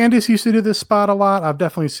 Did Candice used to do this spot a lot? I've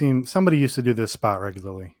definitely seen somebody used to do this spot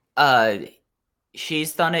regularly.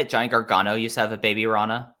 She's done it. Johnny Gargano used to have a baby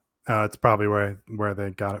Rana. It's probably where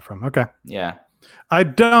they got it from. Okay. Yeah. I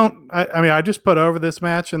just put over this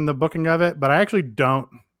match and the booking of it, but I actually don't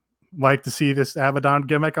like to see this Abaddon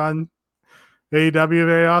gimmick on AEW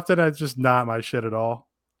very often. It's just not my shit at all.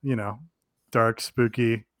 Dark,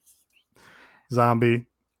 spooky, zombie.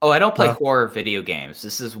 Oh, I don't play horror video games.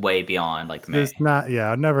 This is way beyond like me. It's not.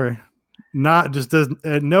 Yeah, at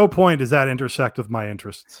no point does that intersect with my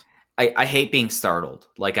interests. I hate being startled.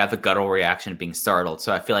 Like I have a guttural reaction to being startled.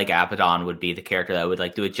 So I feel like Abaddon would be the character that would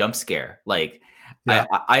like do a jump scare. Like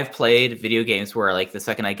I've played video games where like the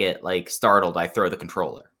second I get like startled, I throw the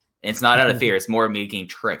controller. And it's not out of fear. It's more of me getting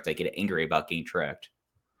tricked. I get angry about getting tricked.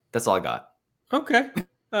 That's all I got. Okay.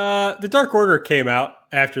 The Dark Order came out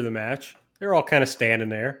after the match. They're all kind of standing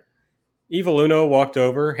there. Evil Uno walked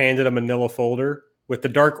over, handed a manila folder with the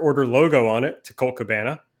Dark Order logo on it to Colt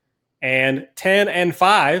Cabana. And 10 and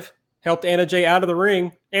 5 helped Anna J out of the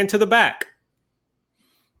ring and to the back.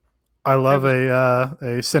 I love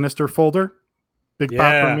a sinister folder. Big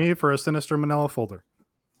pop for me for a sinister manila folder.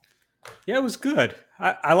 Yeah, it was good.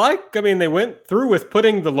 They went through with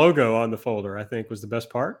putting the logo on the folder, I think was the best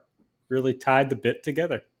part. Really tied the bit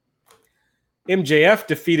together. MJF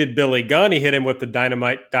defeated Billy Gunn. He hit him with the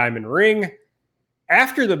Dynamite Diamond Ring.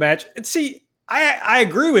 After the match, and see, I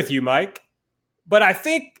agree with you, Mike, but I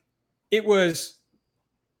think it was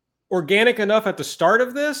organic enough at the start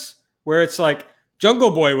of this where it's like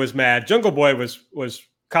Jungle Boy was mad. Jungle Boy was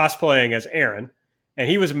cosplaying as Aaron, and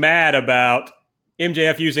he was mad about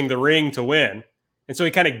MJF using the ring to win. And so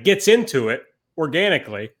he kind of gets into it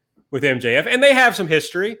organically with MJF. And they have some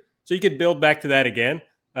history, so you could build back to that again.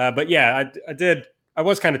 But yeah, I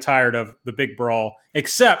was kind of tired of the big brawl,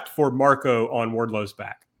 except for Marco on Wardlow's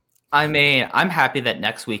back. I mean, I'm happy that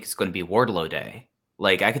next week is going to be Wardlow Day.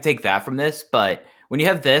 Like, I could take that from this, but when you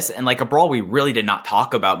have this and like a brawl we really did not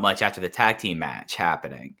talk about much after the tag team match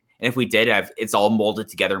happening. And if we did, it's all molded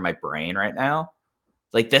together in my brain right now.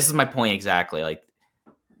 Like, this is my point exactly. Like,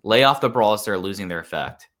 lay off the brawls. They're losing their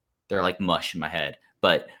effect. They're like mush in my head.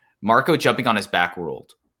 But Marco jumping on his back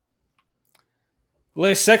ruled.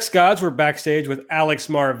 Les Sex Gods were backstage with Alex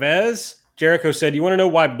Marvez. Jericho said, "You want to know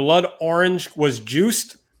why Blood Orange was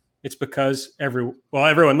juiced? It's because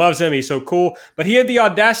everyone loves him. He's so cool. But he had the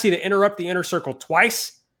audacity to interrupt the inner circle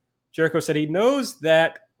twice." Jericho said he knows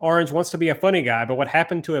that Orange wants to be a funny guy, but what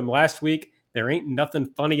happened to him last week, there ain't nothing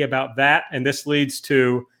funny about that. And this leads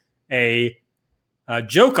to a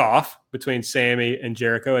joke off between Sammy and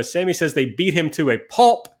Jericho, as Sammy says they beat him to a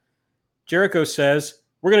pulp. Jericho says,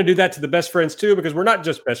 we're going to do that to the best friends too, because we're not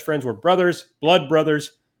just best friends, we're brothers,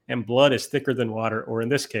 and blood is thicker than water, or in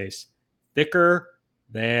this case, thicker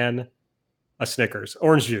than a Snickers.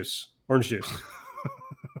 Orange juice.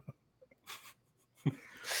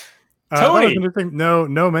 Tony.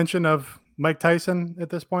 No mention of Mike Tyson at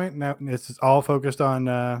this point. Now it's all focused on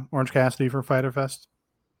Orange Cassidy for Fyter Fest.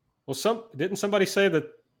 Well, didn't somebody say that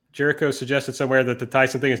Jericho suggested somewhere that the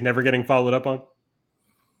Tyson thing is never getting followed up on?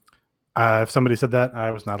 If somebody said that,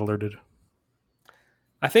 I was not alerted.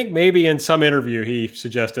 I think maybe in some interview he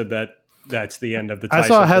suggested that that's the end of the Tyson I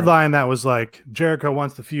saw a thing. headline that was like, Jericho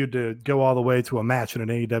wants the feud to go all the way to a match in an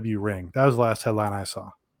AEW ring. That was the last headline I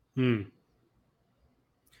saw.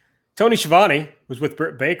 Tony Schiavone was with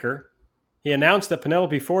Britt Baker. He announced that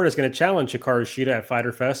Penelope Ford is going to challenge Hikaru Shida at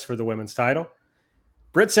Fyter Fest for the women's title.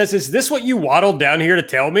 Britt says, is this what you waddled down here to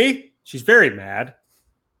tell me? She's very mad.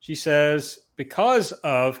 She says, because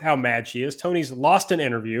of how mad she is, Tony's lost an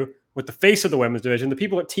interview with the face of the women's division. The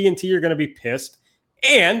people at TNT are going to be pissed.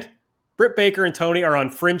 And Britt Baker and Tony are on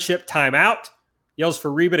friendship timeout. Yells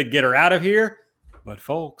for Reba to get her out of here. But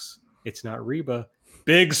folks, it's not Reba.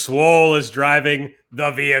 Big Swole is driving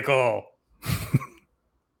the vehicle.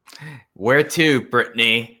 Where to,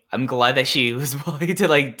 Brittany? I'm glad that she was willing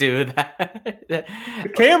to do that. The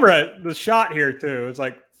camera, the shot here too. It's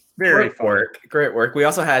like very Great work. We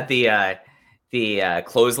also had the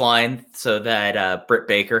clothesline so that Britt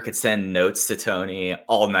Baker could send notes to Tony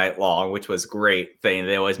all night long, which was great thing.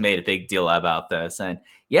 They always made a big deal about this. And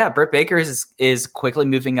yeah, Britt Baker is quickly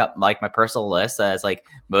moving up my personal list as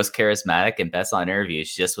most charismatic and best on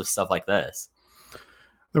interviews just with stuff like this.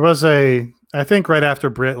 There was I think right after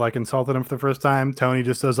Britt insulted him for the first time, Tony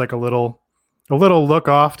just does a little look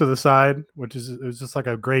off to the side, which is it was just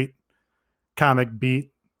a great comic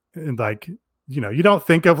beat. And you don't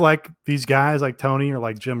think of these guys like Tony or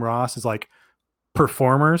like Jim Ross as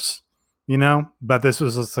performers, but this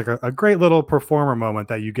was just a great little performer moment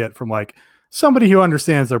that you get from somebody who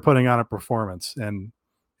understands they're putting on a performance and,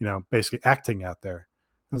 basically acting out there.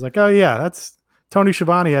 I was oh yeah, that's Tony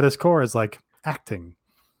Schiavone at his core is acting.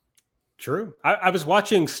 True. I was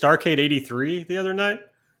watching Starrcade 83 the other night,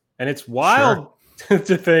 and it's wild to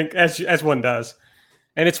think, as one does,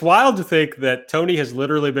 and it's wild to think that Tony has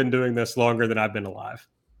literally been doing this longer than I've been alive.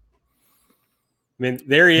 I mean,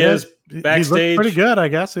 there he is backstage. He pretty good, I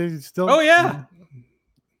guess. He's still. Oh yeah.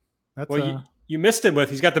 That's you missed him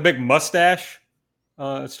he's got the big mustache.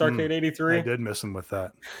 Starrcade 83. I did miss him with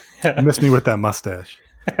that. You missed me with that mustache.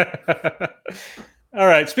 All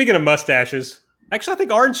right. Speaking of mustaches. Actually, I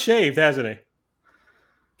think Arn's shaved, hasn't he?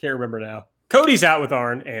 Can't remember now. Cody's out with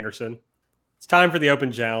Arn Anderson. It's time for the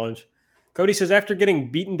open challenge. Cody says after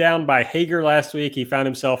getting beaten down by Hager last week, he found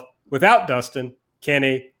himself without Dustin,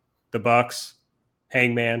 Kenny, the Bucks,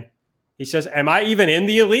 Hangman. He says, am I even in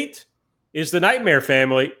the elite? Is the Nightmare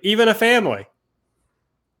family even a family?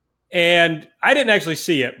 And I didn't actually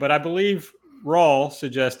see it, but I believe Rawl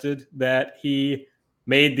suggested that he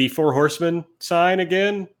made the Four Horsemen sign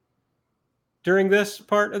again during this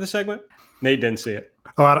part of the segment. Nate didn't see it.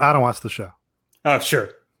 Oh, I don't watch the show. Oh,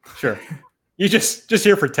 sure. You just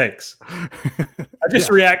here for takes.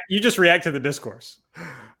 React. You just react to the discourse.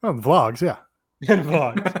 Oh, the vlogs, yeah. And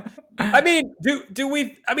vlogs. I mean, do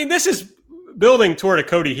we? I mean, this is building toward a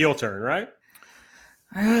Cody heel turn, right?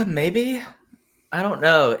 Maybe. I don't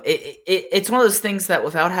know. It's one of those things that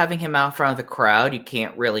without having him out front of the crowd, you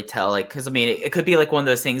can't really tell. Because it could be one of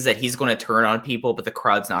those things that he's going to turn on people, but the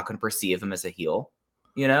crowd's not going to perceive him as a heel.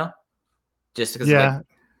 Just because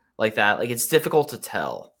like that. It's difficult to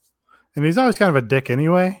tell. And he's always kind of a dick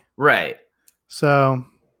anyway. Right. So,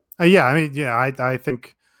 I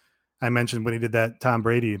think I mentioned when he did that Tom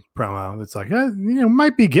Brady promo, it's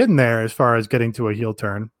might be getting there as far as getting to a heel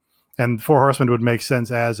turn. And Four Horsemen would make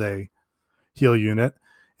sense as a heel unit.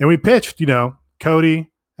 And we pitched,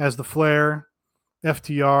 Cody as the Flair,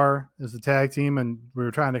 FTR as the tag team, and we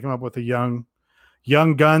were trying to come up with a young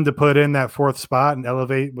gun to put in that fourth spot and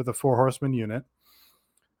elevate with a Four Horsemen unit.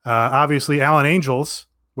 Obviously, Alan Angels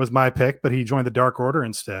was my pick, but he joined the Dark Order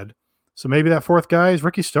instead. So maybe that fourth guy is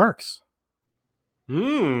Ricky Starks.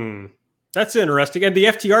 That's interesting. And the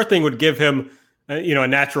FTR thing would give him, a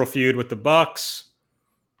natural feud with the Bucks.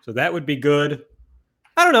 So that would be good.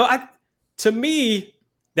 I don't know. To me,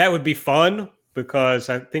 that would be fun because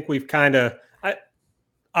I think we've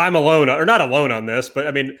I'm alone, or not alone on this,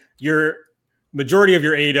 but your majority of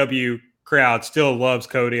your AEW crowd still loves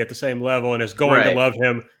Cody at the same level and is going to love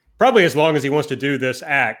him probably as long as he wants to do this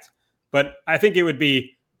act. But I think it would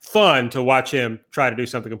be fun to watch him try to do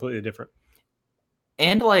something completely different.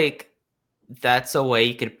 And like, that's a way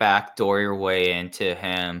you could backdoor your way into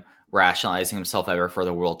him rationalizing himself ever for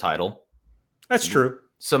the world title. That's true.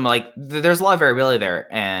 So like, there's a lot of variability there,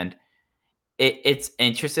 and it's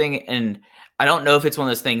interesting. And I don't know if it's one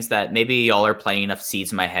of those things that maybe y'all are planting enough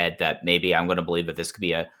seeds in my head that maybe I'm going to believe that this could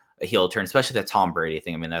be a heel turn, especially the Tom Brady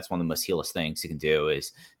thing. I mean, that's one of the most heelish things you can do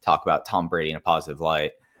is talk about Tom Brady in a positive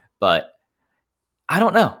light. But I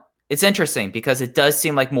don't know. It's interesting because it does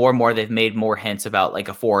seem like more and more they've made more hints about like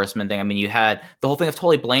a Forestman thing. I mean, you had the whole thing of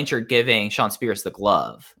Tully Blanchard giving Sean Spears the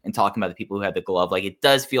glove and talking about the people who had the glove. Like, it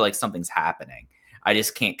does feel like something's happening. I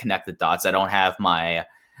just can't connect the dots. I don't have my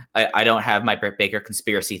Britt Baker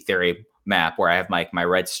conspiracy theory map where I have my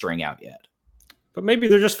red string out yet. But maybe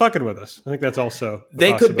they're just fucking with us. I think that's also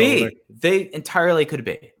they could be. They entirely could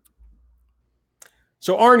be.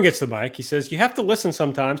 So Arn gets the mic. He says, "You have to listen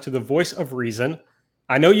sometimes to the voice of reason.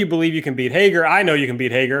 I know you believe you can beat Hager. I know you can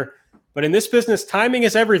beat Hager. But in this business, timing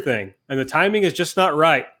is everything. And the timing is just not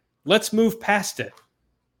right. Let's move past it."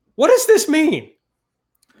 What does this mean?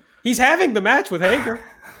 He's having the match with Hager.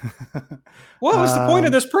 What was the point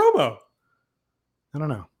of this promo? I don't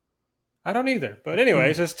know. I don't either. But anyway,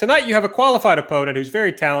 he says, "Tonight you have a qualified opponent who's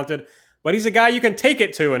very talented, but he's a guy you can take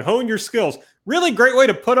it to and hone your skills." Really great way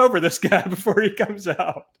to put over this guy before he comes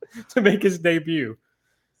out to make his debut.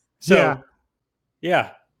 So,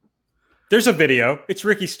 yeah. There's a video. It's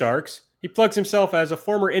Ricky Starks. He plugs himself as a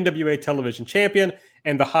former NWA television champion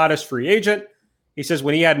and the hottest free agent. He says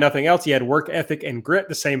when he had nothing else, he had work ethic and grit,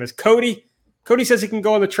 the same as Cody. Cody says he can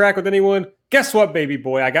go on the track with anyone. Guess what, baby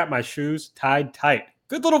boy? I got my shoes tied tight.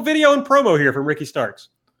 Good little video and promo here from Ricky Starks.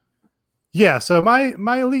 Yeah, so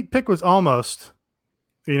my elite pick was almost,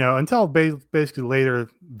 until basically later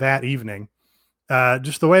that evening.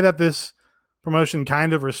 Just the way that this promotion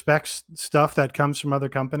kind of respects stuff that comes from other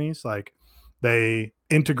companies. Like, they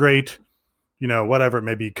integrate, whatever it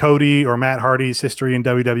may be, Cody or Matt Hardy's history in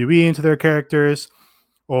WWE into their characters.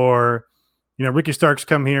 Or, Ricky Starks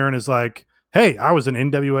come here and is like, "Hey, I was an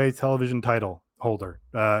NWA television title holder."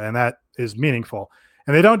 And that is meaningful.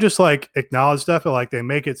 And they don't just like acknowledge stuff, but like they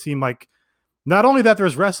make it seem like not only that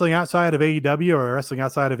there's wrestling outside of AEW or wrestling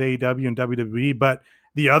outside of AEW and WWE, but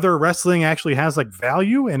the other wrestling actually has like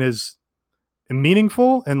value and is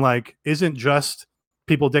meaningful and like isn't just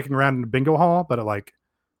people dicking around in a bingo hall, but it like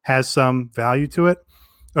has some value to it.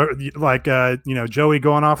 Or like Joey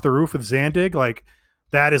going off the roof with Zandig, like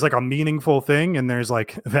that is like a meaningful thing, and there's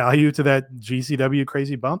like value to that GCW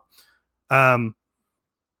crazy bump.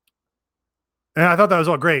 And I thought that was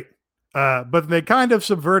all great. But they kind of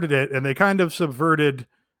subverted it, and they kind of subverted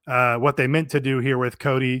what they meant to do here with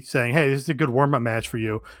Cody saying, "Hey, this is a good warm-up match for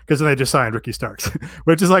you," because then they just signed Ricky Starks,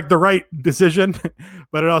 which is like the right decision.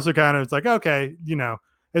 But it also kind of, it's like, okay,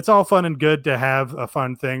 it's all fun and good to have a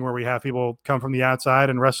fun thing where we have people come from the outside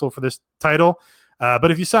and wrestle for this title.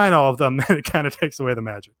 But if you sign all of them, then it kind of takes away the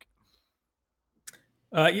magic.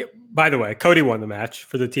 By the way, Cody won the match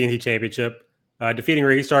for the TNT Championship, defeating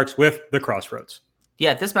Ricky Starks with the Crossroads.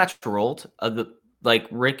 Yeah, this match rolled.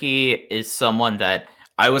 Ricky is someone that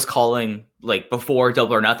I was calling, like, before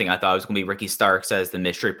Double or Nothing. I thought it was going to be Ricky Starks as the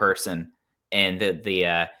mystery person in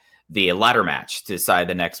the ladder match to decide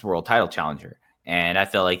the next world title challenger. And I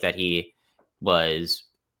feel like that he was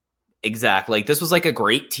exactly like, this was like a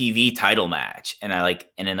great TV title match. And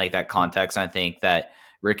in that context, I think that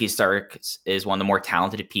Ricky Starks is one of the more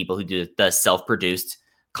talented people who does self-produced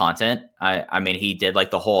content. I mean, he did like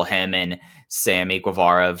the whole him and Sammy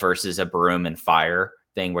Guevara versus a broom and fire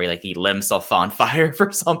thing where he lit himself on fire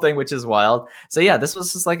for something, which is wild. So yeah, this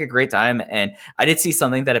was just like a great time. And I did see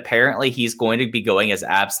something that apparently he's going to be going as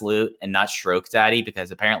Absolute and not Stroke Daddy,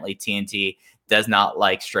 because apparently TNT does not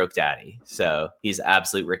like Stroke Daddy. So he's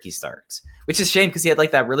Absolute Ricky Starks, which is a shame because he had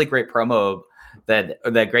like that really great promo, that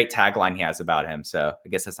great tagline he has about him. So I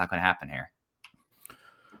guess that's not going to happen here.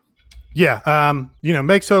 Yeah.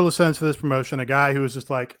 Makes total sense for this promotion. A guy who was just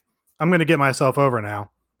like, I'm going to get myself over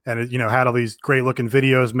now. And, had all these great looking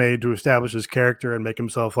videos made to establish his character and make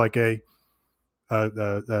himself like a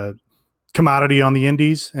commodity on the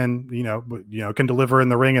indies, and, can deliver in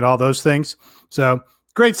the ring and all those things. So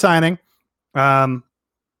great signing. They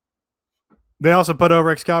also put over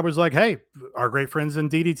Excalibur's like, hey, our great friends in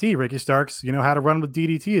DDT, Ricky Starks, how to run with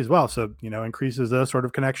DDT as well. So, increases those sort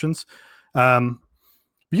of connections. Yeah,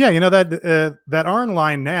 that Arn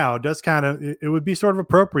line now does kind of, it would be sort of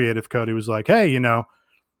appropriate if Cody was like, hey,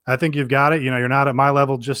 I think you've got it. You're not at my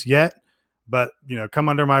level just yet, but, come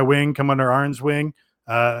under my wing, come under Arn's wing.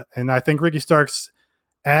 And I think Ricky Starks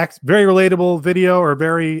very relatable video, or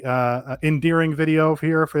very endearing video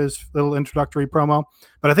here for his little introductory promo.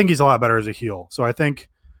 But I think he's a lot better as a heel. So I think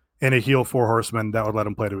in a heel 4 Horsemen, that would let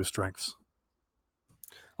him play to his strengths.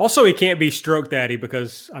 Also, he can't be Stroke Daddy,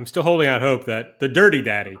 because I'm still holding out hope that the Dirty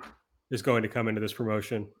Daddy is going to come into this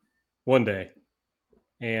promotion one day.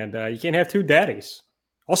 And you can't have 2 daddies.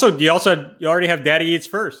 Also, you already have Daddy Eats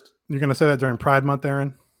First. You're going to say that during Pride Month,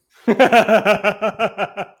 Aaron? You're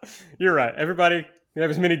right. Everybody, you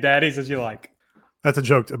have as many daddies as you like. That's a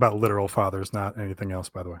joke about literal fathers, not anything else,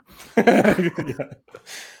 by the way.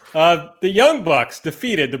 Yeah. The Young Bucks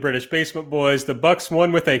defeated the British Basement Boys. The Bucks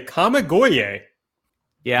won with a Kamigoye.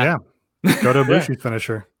 Yeah. Go to Ibushi's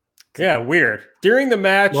finisher. Yeah, weird. During the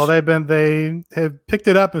match, Well, they have picked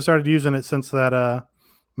it up and started using it since that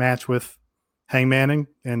match with Hangman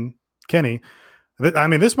and Kenny. I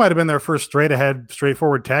mean, this might have been their first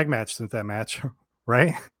straightforward tag match since that match,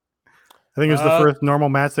 right? I think it was the first normal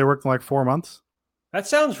match they worked in like 4 months. That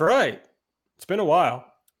sounds right. It's been a while.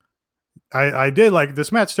 I did like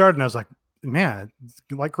this match started, and I was like, man, it's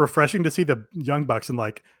like refreshing to see the Young Bucks in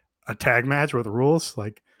like a tag match with rules.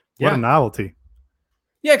 Like, what a novelty.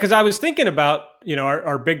 Yeah, because I was thinking about,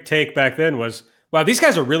 our big take back then was, wow, these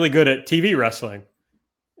guys are really good at TV wrestling.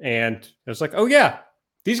 And I was like, oh, yeah,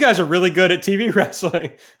 these guys are really good at TV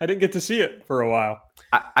wrestling. I didn't get to see it for a while.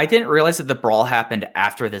 I didn't realize that the brawl happened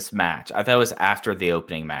after this match. I thought it was after the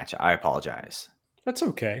opening match. I apologize. That's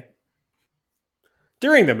okay.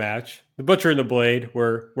 During the match, the Butcher and the Blade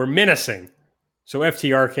were menacing. So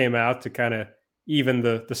FTR came out to kind of even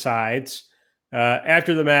the sides.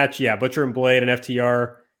 After the match, Butcher and Blade and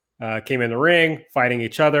FTR came in the ring, fighting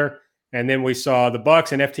each other. And then we saw the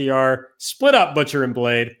Bucks and FTR split up Butcher and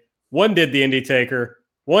Blade. One did the Indie Taker,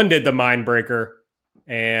 one did the Mind Breaker,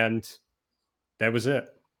 and that was it.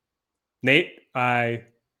 Nate,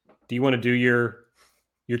 do you want to do your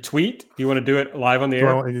tweet? Do you want to do it live on the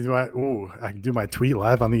air? I can do my tweet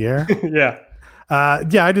live on the air? Yeah.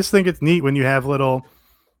 I just think it's neat when you have little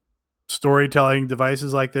storytelling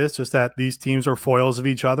devices like this, just that these teams are foils of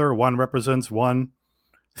each other. One represents one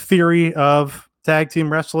theory of tag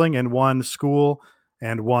team wrestling and one school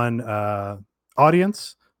and one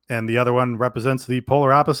audience, and the other one represents the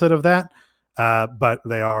polar opposite of that. But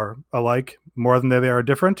they are alike more than they are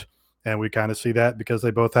different. And we kind of see that because they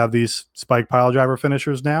both have these spike pile driver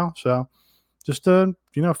finishers now. So just a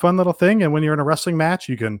fun little thing. And when you're in a wrestling match,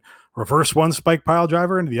 you can reverse one spike pile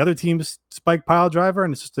driver into the other team's spike pile driver.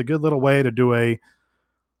 And it's just a good little way to do a,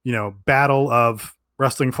 battle of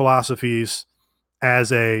wrestling philosophies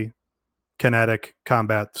as a kinetic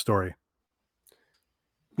combat story.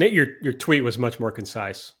 Nate, your tweet was much more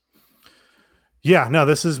concise. Yeah, no,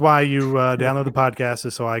 this is why you download the podcast,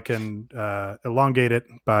 is so I can elongate it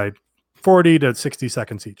by 40 to 60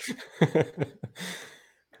 seconds each.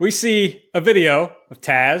 We see a video of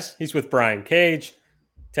Taz. He's with Brian Cage.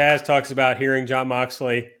 Taz talks about hearing Jon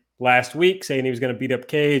Moxley last week saying he was going to beat up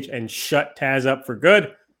Cage and shut Taz up for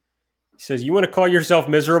good. He says, "You want to call yourself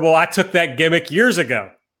miserable? I took that gimmick years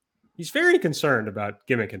ago." He's very concerned about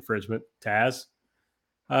gimmick infringement, Taz.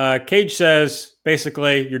 Cage says,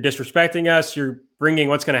 basically, you're disrespecting us. You're bringing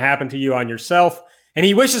what's going to happen to you on yourself. And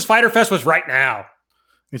he wishes Fyter Fest was right now.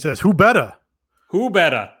 He says, who better? Who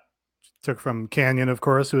better? Took from Canyon, of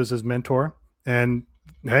course, who is his mentor. And,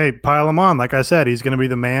 hey, pile him on. Like I said, he's going to be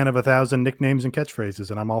the man of 1,000 nicknames and catchphrases,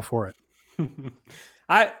 and I'm all for it.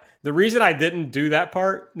 The reason I didn't do that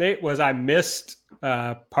part, Nate, was I missed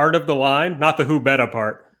part of the line. Not the who better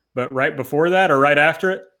part, but right before that or right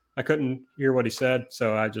after it. I couldn't hear what he said,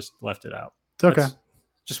 so I just left it out. It's okay. That's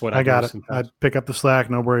just what I got it. Sometimes. I'd pick up the slack.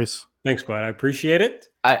 No worries. Thanks, bud. I appreciate it.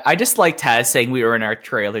 I just like Taz saying we were in our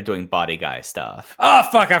trailer doing body guy stuff. Oh,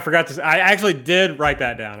 fuck. I forgot to say. I actually did write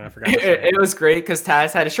that down. And I forgot to say it was great because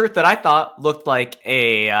Taz had a shirt that I thought looked like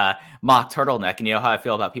a mock turtleneck. And you know how I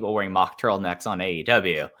feel about people wearing mock turtlenecks on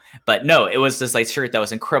AEW. But no, it was this like shirt that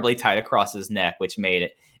was incredibly tight across his neck, which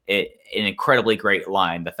made it an incredibly great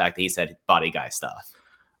line. The fact that he said body guy stuff.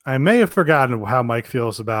 I may have forgotten how Mike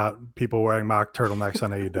feels about people wearing mock turtlenecks on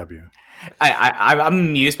AEW. I'm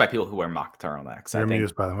amused by people who wear mock turtlenecks. You're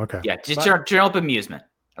amused by them, okay. Yeah, just general amusement.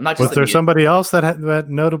 I'm not. Was there somebody else that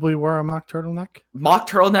notably wore a mock turtleneck? Mock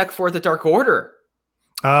turtleneck for the Dark Order.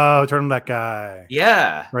 Oh, turtleneck guy.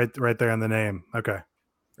 Yeah. Right there in the name. Okay.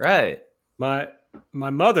 Right. My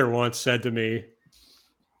mother once said to me,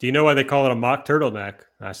 "Do you know why they call it a mock turtleneck?"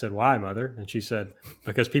 I said, "Why, mother?" And she said,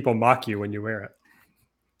 "Because people mock you when you wear it."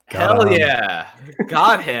 Hell yeah.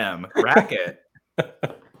 Got him. Racket.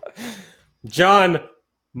 Jon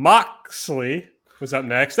Moxley was up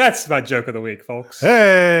next. That's my joke of the week, folks.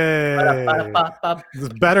 Hey,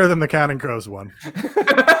 it's better than the Counting Crows one.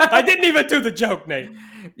 I didn't even do the joke, Nate.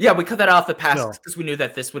 Yeah, we cut that off the past because we knew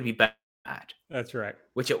that this would be bad. That's right.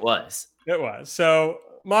 Which it was. It was. So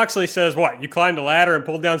Moxley says, what? You climbed a ladder and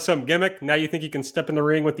pulled down some gimmick? Now you think you can step in the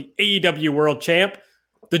ring with the AEW World Champ?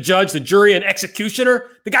 The judge, the jury, and executioner?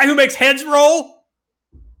 The guy who makes heads roll?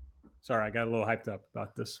 Sorry, I got a little hyped up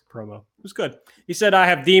about this promo. It was good. He said, I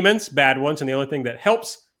have demons, bad ones, and the only thing that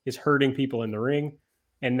helps is hurting people in the ring.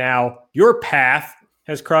 And now your path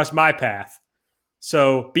has crossed my path.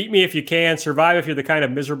 So beat me if you can. Survive if you're the kind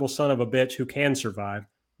of miserable son of a bitch who can survive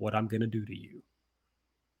what I'm going to do to you.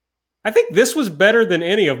 I think this was better than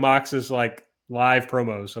any of Mox's like live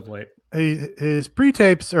promos of late. His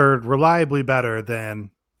pre-tapes are reliably better than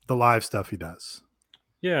the live stuff he does.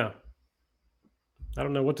 Yeah. I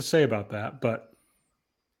don't know what to say about that, but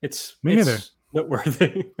it's neither.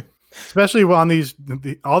 Noteworthy. Especially on these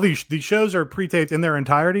shows are pre-taped in their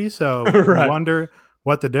entirety, so right. I wonder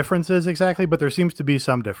what the difference is exactly, but there seems to be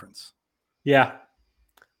some difference. Yeah.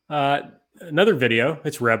 Another video,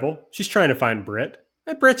 it's Rebel. She's trying to find Britt.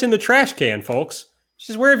 That Britt's in the trash can, folks. She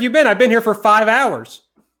says, where have you been? I've been here for 5 hours.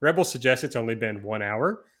 Rebel suggests it's only been 1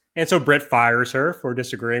 hour. And so Britt fires her for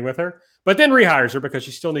disagreeing with her, but then rehires her because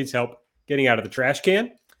she still needs help getting out of the trash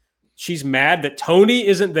can. She's mad that Tony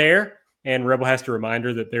isn't there, and Rebel has to remind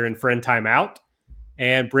her that they're in friend timeout.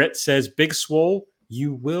 And Britt says, Big Swole,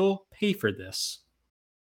 you will pay for this.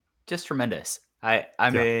 Just tremendous. I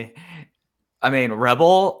mean,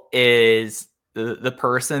 Rebel is the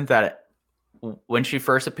person that when she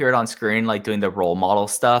first appeared on screen, like doing the role model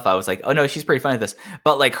stuff, I was like, oh no, she's pretty funny at this.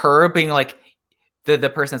 But like her being like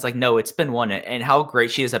the person that's like, no, it's been one, and how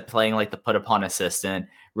great she is at playing like the put upon assistant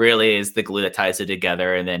really is the glue that ties it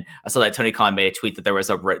together. And then I saw that Tony Khan made a tweet that there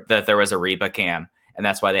was a Reba cam, and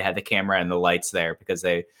that's why they had the camera and the lights there, because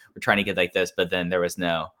they were trying to get like this, but then there was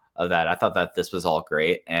no of that. I thought that this was all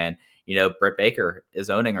great, and Britt Baker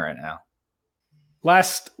is owning her right now.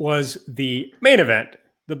 Last was the main event.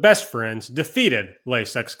 The Best Friends defeated Les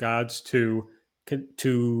Sex Gods to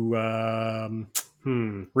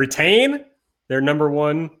retain their number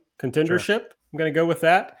one contendership. Sure. I'm going to go with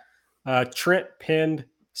that. Trent pinned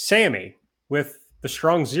Sammy with the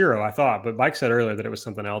Strong Zero, I thought, but Mike said earlier that it was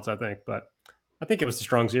something else, I think. But I think it was the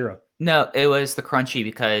Strong Zero. No, it was the Crunchy,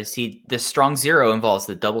 because the Strong Zero involves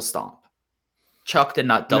the double stomp. Chuck did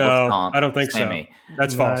not double stomp. I don't think Sammy. So.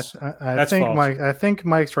 That's false. I think false. I think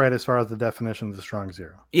Mike's right as far as the definition of the Strong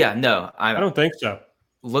Zero. Yeah, no, I don't think so.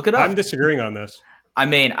 Look it up. I'm disagreeing on this. I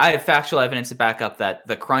mean, I have factual evidence to back up that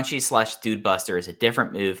the Crunchy / Dude Buster is a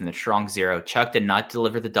different move than the Strong Zero. Chuck did not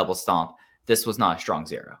deliver the double stomp. This was not a Strong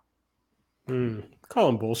Zero.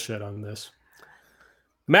 Calling bullshit on this.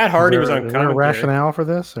 Matt Hardy was on commentary. Is there a rationale for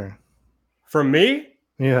this, or from me?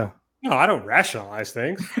 Yeah. No, I don't rationalize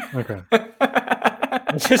things. Okay.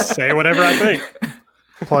 I just say whatever I think.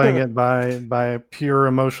 Playing it by pure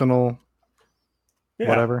emotional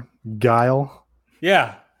whatever. Guile.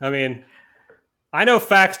 Yeah. I mean, I know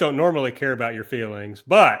facts don't normally care about your feelings,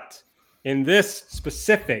 but in this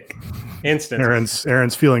specific instance,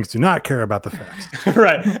 Aaron's feelings do not care about the facts.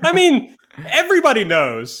 Right. I mean, everybody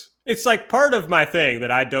knows. It's like part of my thing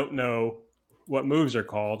that I don't know what moves are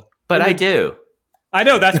called. But I do. I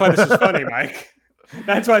know. That's why this is funny, Mike.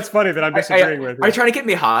 That's why it's funny that I'm disagreeing with you. Are you trying to get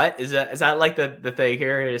me hot? Is that like the thing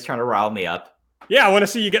here? You're just trying to rile me up? Yeah, I want to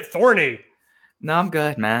see you get thorny. No, I'm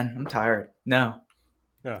good, man. I'm tired. No.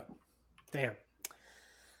 Oh, damn.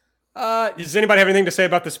 Does anybody have anything to say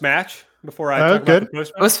about this match before I talk about the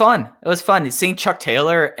post-match? It was fun. It was fun. Seeing Chuck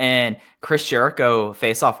Taylor and Chris Jericho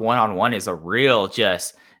face off one-on-one is a real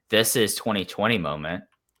this is 2020 moment.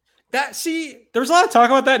 There was a lot of talk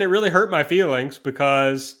about that, and it really hurt my feelings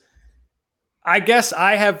because I guess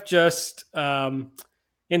I have just internalized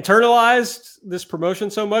this promotion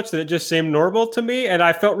so much that it just seemed normal to me, and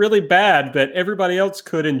I felt really bad that everybody else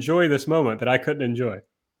could enjoy this moment that I couldn't enjoy.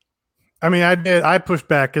 I mean, I pushed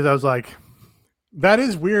back because I was like, that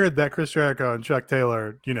is weird that Chris Jericho and Chuck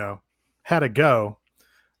Taylor, had a go.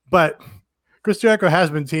 But Chris Jericho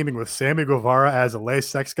has been teaming with Sammy Guevara as a Les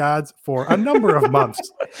Sex Gods for a number of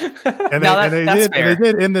months. And they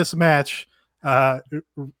did in this match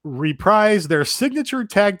reprise their signature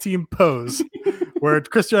tag team pose where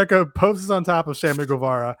Chris Jericho poses on top of Sammy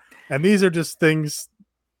Guevara. And these are just things,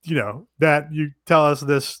 that you tell us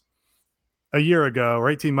this a year ago or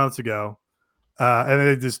 18 months ago.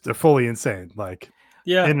 And they're fully insane,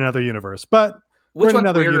 in another universe. But we're in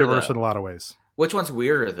another universe in a lot of ways. Which one's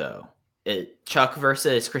weirder, though? Chuck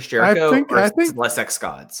versus Chris Jericho versus Les Sex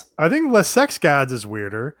Gods? I think Les Sex Gods is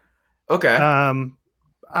weirder. Okay.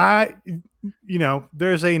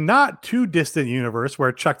 there's a not too distant universe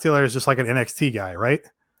where Chuck Taylor is just like an NXT guy, right?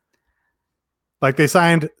 Like they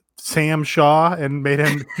signed Sam Shaw and made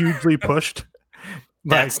him hugely pushed.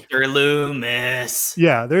 Dexter Loomis.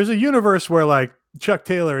 Yeah, there's a universe where like Chuck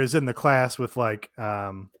Taylor is in the class with like I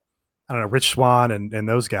don't know, Rich Swann and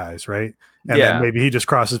those guys, right? And then maybe he just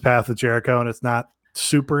crosses paths with Jericho and it's not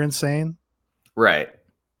super insane. Right.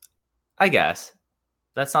 I guess.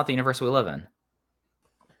 That's not the universe we live in.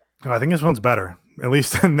 Oh, I think this one's better, at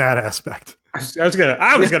least in that aspect. I was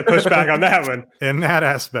gonna push back on that one. In that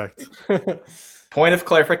aspect. Point of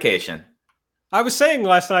clarification. I was saying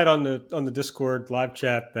last night on the Discord live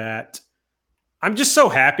chat that I'm just so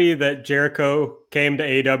happy that Jericho came to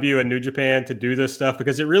AEW and New Japan to do this stuff,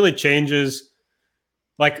 because it really changes,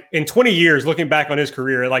 like in 20 years, looking back on his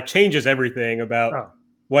career, it like changes everything about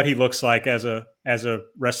what he looks like as a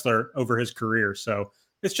wrestler over his career. So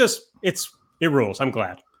it rules. I'm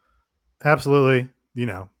glad. Absolutely.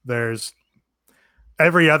 There's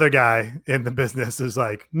every other guy in the business is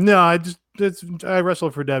like, no, I wrestle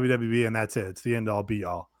for WWE and that's it. It's the end all be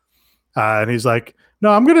all. And he's like, no,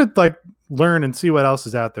 I'm going to like learn and see what else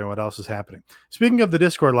is out there and what else is happening. Speaking of the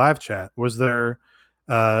Discord live chat, was there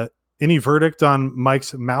any verdict on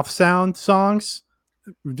Mike's mouth sound songs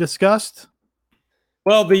discussed?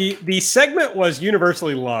 Well, the segment was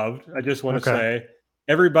universally loved. I just want to say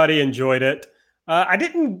everybody enjoyed it. I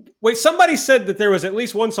didn't wait. Somebody said that there was at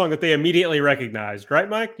least one song that they immediately recognized, right,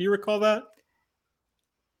 Mike? Do you recall that?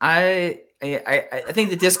 I think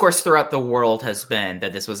the discourse throughout the world has been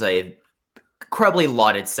that this was a incredibly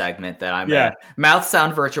lauded segment that I'm a mouth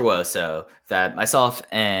sound virtuoso, that myself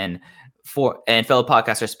and fellow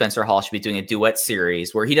podcaster Spencer Hall should be doing a duet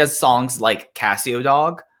series where he does songs like Casio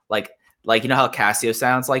Dog, like you know how Casio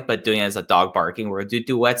sounds like, but doing it as a dog barking. We're gonna do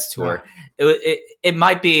duets tour. It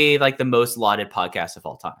might be like the most lauded podcast of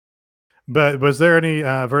all time. But was there any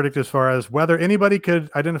verdict as far as whether anybody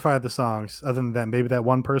could identify the songs other than maybe that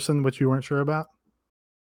one person, which you weren't sure about?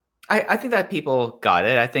 I think that people got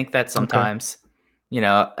it. I think that sometimes,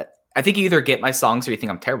 I think you either get my songs or you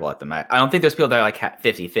think I'm terrible at them. I don't think there's people that are like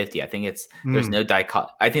 50-50. I think there's no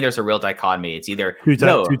I think there's a real dichotomy. It's either two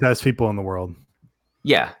types people in the world.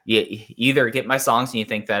 Yeah. You either get my songs and you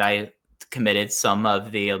think that I committed some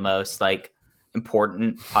of the most like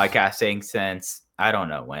important podcasting since I don't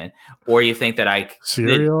know when, or you think that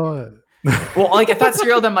Serial. Well, like if that's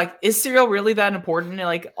Serial, then I'm like, is Serial really that important?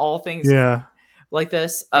 Like all things, like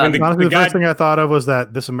this. The first thing I thought of was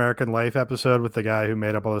that This American Life episode with the guy who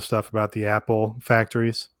made up all this stuff about the Apple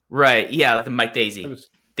factories. Right. Yeah, like the Mike Daisy.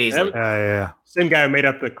 Yeah. Same guy who made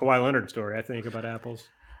up the Kawhi Leonard story, I think, about apples.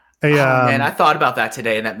 Hey, man, I thought about that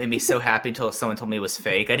today, and that made me so happy until someone told me it was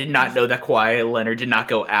fake. I did not know that Kawhi Leonard did not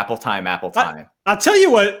go Apple time. I'll tell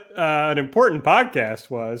you what an important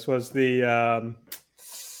podcast was the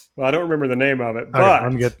well, I don't remember the name of it, but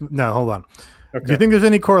hold on. Okay. Do you think there's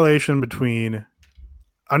any correlation between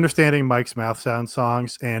understanding Mike's mouth sound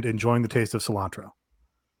songs and enjoying the taste of cilantro?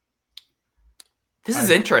 This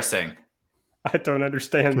is interesting. I don't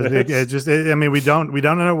understand this. We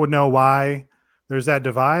don't know why there's that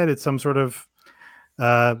divide. It's some sort of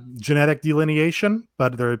genetic delineation,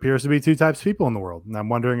 but there appears to be two types of people in the world. And I'm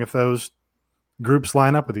wondering if those groups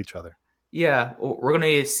line up with each other. Yeah, we're going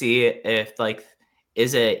to see if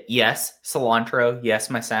is it yes, cilantro, yes,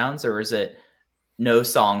 my sounds, or is it no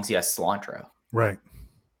songs, yes, cilantro? Right.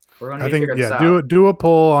 We're going to figure this out. Do a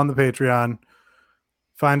poll on the Patreon.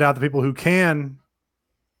 Find out the people who can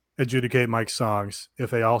adjudicate Mike's songs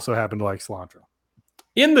if they also happen to like cilantro.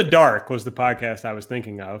 In the Dark was the podcast I was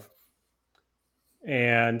thinking of.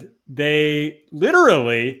 And they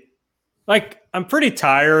literally, I'm pretty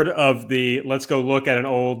tired of the let's go look at an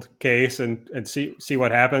old case and see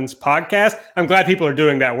what happens podcast. I'm glad people are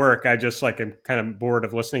doing that work. I just am kind of bored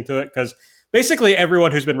of listening to it because basically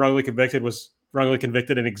everyone who's been wrongly convicted was wrongly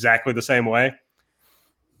convicted in exactly the same way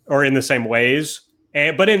or in the same ways.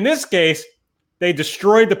 But in this case, they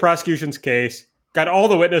destroyed the prosecution's case, got all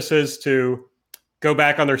the witnesses to go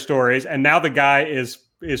back on their stories, and now the guy is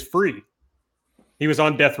free. He was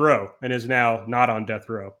on death row and is now not on death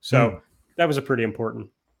row. So that was a pretty important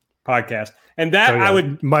podcast. And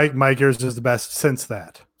that Mike, yours is the best since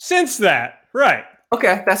that. Since that, right.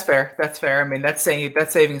 Okay, that's fair. That's fair. I mean, that's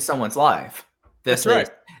saving someone's life. That's right.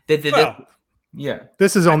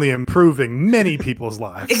 This is only improving many people's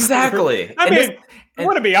lives. Exactly. I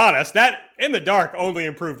want to be honest, that In the Dark only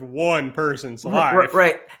improved one person's life.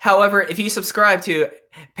 Right. However, if you subscribe to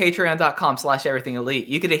patreon.com/everythingelite,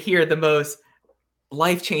 you get to hear the most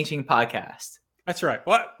life-changing podcast. That's right.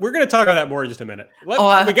 Well, we're going to talk about that more in just a minute. We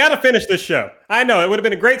got to finish this show. I know it would have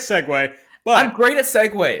been a great segue. But I'm great at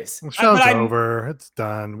segues. The show's over. It's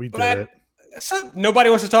done. We did it. So nobody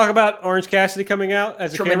wants to talk about Orange Cassidy coming out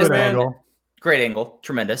as a Tremendous cameraman. angle. Great angle.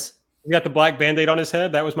 Tremendous. He got the black Band-Aid on his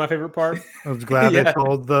head. That was my favorite part. I was glad they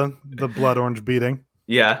told the blood orange beating.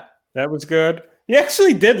 Yeah. That was good. He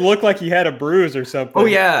actually did look like he had a bruise or something. Oh,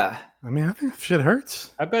 yeah. I mean, I think shit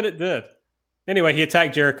hurts. I bet it did. Anyway, he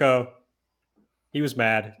attacked Jericho. He was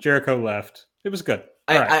mad. Jericho left. It was good.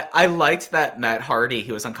 I liked that Matt Hardy,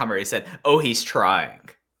 who was on camera, he said, "Oh, he's trying."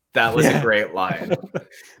 That was a great line.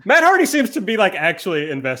 Matt Hardy seems to be like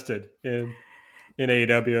actually invested in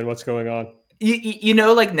AEW and what's going on. You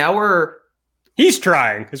know, like now he's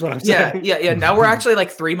trying is what I'm saying. Yeah. Now we're actually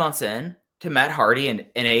like 3 months in to Matt Hardy and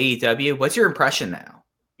AEW. What's your impression now?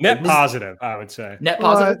 Net positive, I would say. Net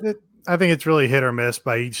positive. I think it's really hit or miss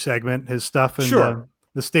by each segment. His stuff in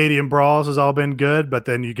the stadium brawls has all been good, but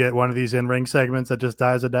then you get one of these in-ring segments that just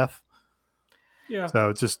dies a death. Yeah. So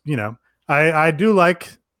it's just, I do like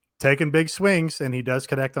taking big swings, and he does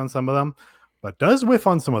connect on some of them, but does whiff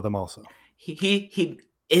on some of them also. He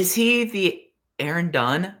is he the Aaron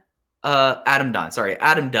Dunn? Adam Dunn. Sorry,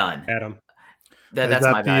 Adam Dunn. Adam. That's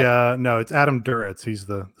my bad. No, it's Adam Duritz. He's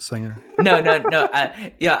the singer. No.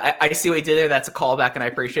 I see what you did there. That's a callback, and I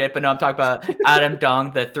appreciate it. But no, I'm talking about Adam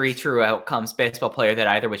Dung, the 3 true outcomes baseball player that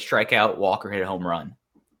either would strike out, walk, or hit a home run.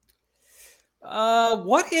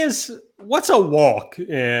 What's a walk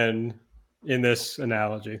in this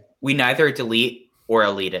analogy? We neither delete or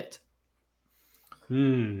elite it.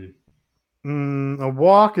 A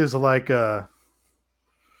walk is like a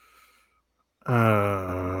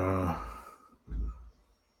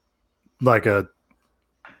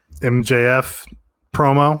MJF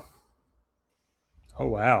promo. Oh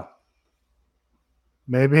wow.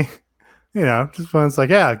 Maybe. Just when it's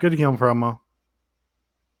like, yeah, good heel promo.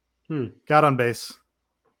 Got on base.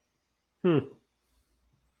 I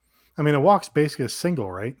mean, a walk's basically a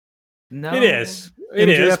single, right? No. It is. It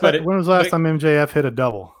is, but when was the last time MJF hit a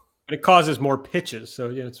double? But it causes more pitches, so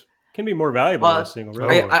yeah, it can be more valuable than a single.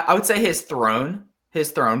 Really. I would say his throne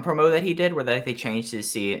promo that he did, where they changed his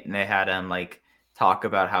seat and they had him like talk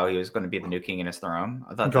about how he was going to be the new king in his throne.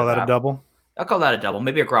 I thought call that a double. I'll call that a double.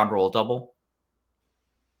 Maybe a ground roll double.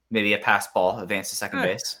 Maybe a pass ball, advance to second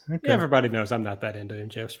base. Okay. Yeah, everybody knows I'm not that into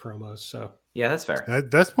MJF's promos, so yeah, that's fair.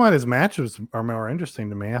 That's why his matches are more interesting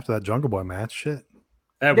to me after that Jungle Boy match. Shit,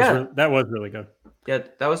 that was really good. Yeah,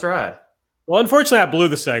 that was rad. Well, unfortunately, I blew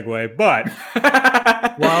the segue, but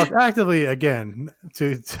well, I was actively, again,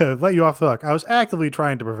 to let you off the hook, I was actively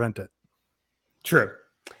trying to prevent it. True.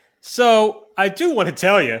 So I do want to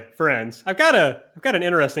tell you, friends, I've got an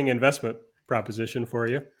interesting investment proposition for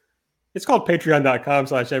you. It's called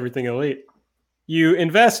patreon.com/everythingelite. You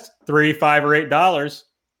invest $3, $5, or $8,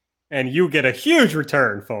 and you get a huge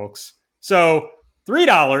return, folks. So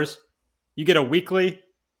 $3, you get a weekly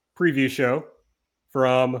preview show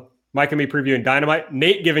from Mike and me previewing Dynamite.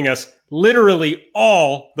 Nate giving us literally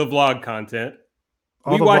all the vlog content.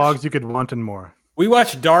 All the vlogs you could want and more. We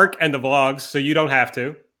watch Dark and the vlogs, so you don't have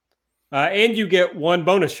to. And you get one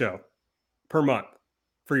bonus show per month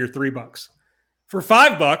for your $3. For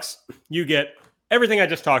 $5, you get everything I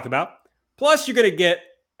just talked about. Plus, you're going to get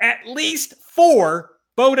at least 4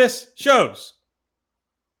 bonus shows.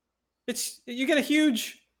 You get a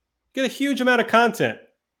huge amount of content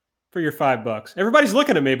for your $5. Everybody's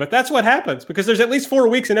looking at me, but that's what happens because there's at least 4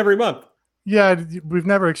 weeks in every month. Yeah, we've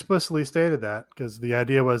never explicitly stated that because the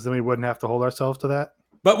idea was then we wouldn't have to hold ourselves to that.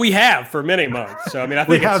 But we have for many months. So I mean, I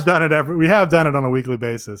think we have done it on a weekly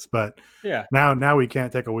basis, but yeah, now we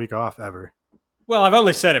can't take a week off ever. Well, I've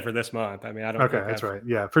only said it for this month. I mean, I don't. Okay, that's right.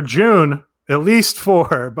 Yeah, for June, at least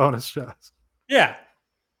 4 bonus shows. Yeah.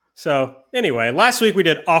 So anyway, last week we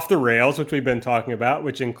did Off the Rails, which we've been talking about,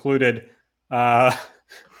 which included, I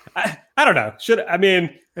don't know.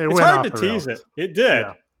 It's hard to tease it. It did.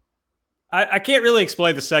 Yeah. I can't really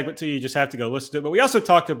explain the segment to you. You just have to go listen to it. But we also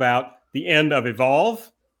talked about the end of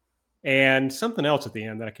Evolve and something else at the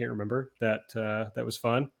end that I can't remember that was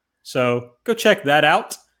fun. So go check that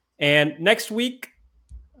out. And next week,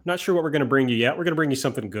 I'm not sure what we're going to bring you yet. We're going to bring you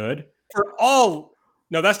something good. No,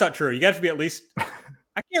 that's not true. You got to be at least,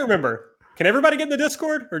 I can't remember. Can everybody get in the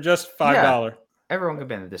Discord or just $5? Yeah, everyone can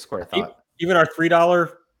be in the Discord, I thought. Even our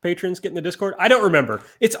 $3 patrons get in the Discord? I don't remember.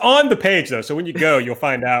 It's on the page, though, so when you go, you'll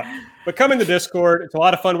find out. But come in the Discord. It's a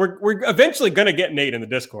lot of fun. We're eventually going to get Nate in the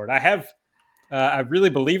Discord. I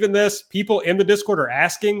really believe in this. People in the Discord are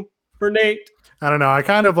asking for Nate. I don't know. I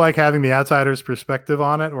kind of like having the outsider's perspective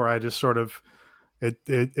on it, where I just sort of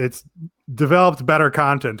it's developed better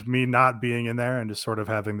content. Me not being in there and just sort of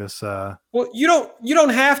having this. Well, you don't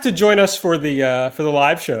have to join us for the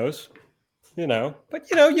live shows, but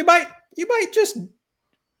you might you might just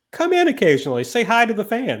come in occasionally, say hi to the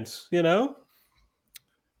fans, you know?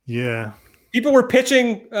 Yeah. People were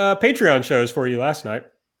pitching Patreon shows for you last night.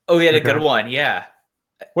 Oh, we had a good one. Yeah.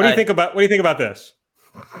 What do you think about this?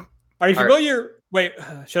 Are you familiar? Wait,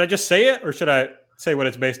 should I just say it or should I say what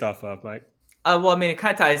it's based off of, Mike? Well, I mean, it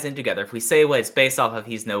kind of ties in together. If we say what it's based off of,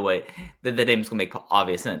 he's no way. The name's going to make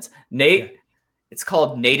obvious sense. Nate, it's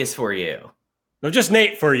called Nate is for you. No, just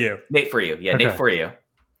Nate for you. Nate for you. Yeah, okay. Nate for you.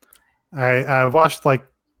 I've watched like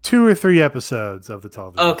 2 or 3 episodes of the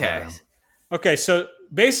television. Okay, so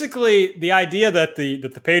basically the idea that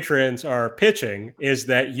the patrons are pitching is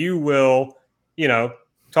that you will,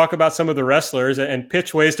 talk about some of the wrestlers and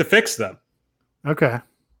pitch ways to fix them. Okay.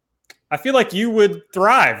 I feel like you would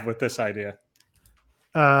thrive with this idea.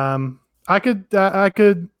 I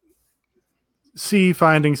could see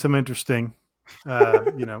finding some interesting,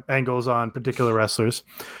 angles on particular wrestlers.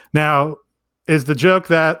 Now, is the joke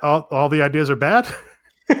that all the ideas are bad?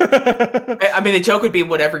 I mean, the joke would be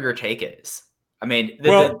whatever your take is. I mean,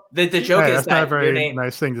 the joke is that's not a very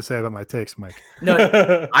nice thing to say about my takes, Mike.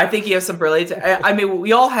 No, I think you have some brilliant. I mean,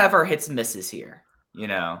 we all have our hits and misses here,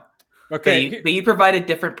 Okay, but you provide a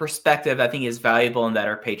different perspective. I think is valuable and that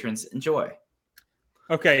our patrons enjoy.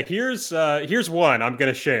 Okay, here's one I'm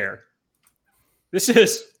going to share. This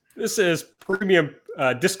is premium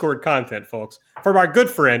Discord content, folks, from our good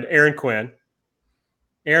friend Aaron Quinn.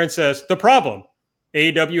 Aaron says the problem: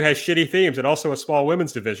 AEW has shitty themes and also a small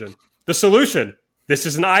women's division. The solution: this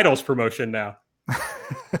is an Idols promotion now.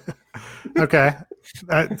 Okay.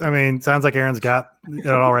 I mean, sounds like Aaron's got it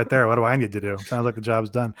all right there. What do I need to do? Sounds like the job's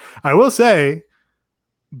done. I will say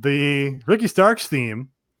the Ricky Starks theme,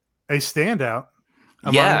 a standout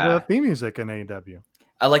among the theme music in AEW.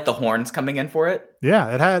 I like the horns coming in for it.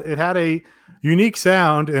 Yeah, it had a unique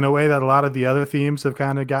sound in a way that a lot of the other themes have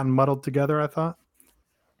kind of gotten muddled together, I thought.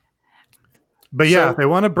 But if they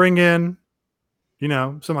want to bring in,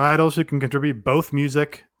 some idols who can contribute both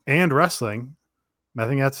music and wrestling, I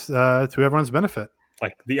think that's to everyone's benefit.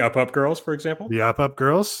 Like the Up Girls, for example. The Up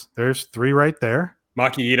Girls. There's 3 right there.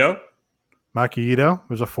 Maki Ito.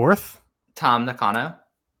 There's a 4th. Tom Nakano.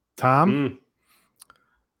 Tom.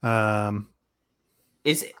 Was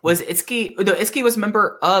Itsuki? No, Itsuki was a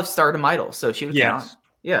member of Stardom Idol, so she would count.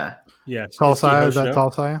 Yeah. Yes. Tulsaya, is that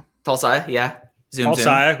Tulsaya? Tulsaya, yeah.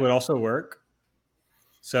 Tulsaya would also work.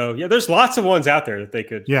 So there's lots of ones out there that they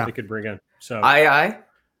could bring in. So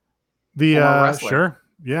sure.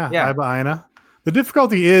 Yeah. Iba Aina. The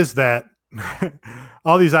difficulty is that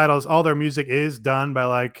all these idols, all their music is done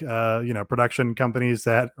by production companies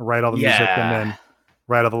that write all the music and then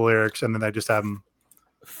write all the lyrics, and then they just have them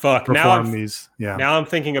perform these. Yeah. Now I'm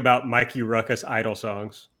thinking about Mikey Ruckus idol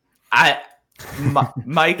songs.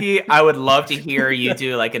 Mikey, I would love to hear you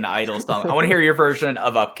do like an idol song. I want to hear your version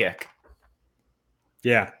of Upkick.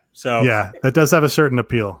 Yeah. So that does have a certain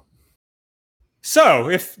appeal. So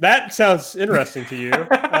if that sounds interesting to you,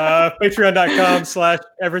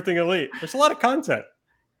 patreon.com/everythingelite. There's a lot of content.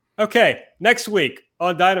 Okay. Next week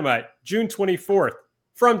on Dynamite, June 24th,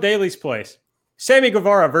 from Daly's Place, Sammy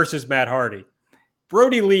Guevara versus Matt Hardy.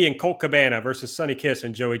 Brody Lee and Colt Cabana versus Sonny Kiss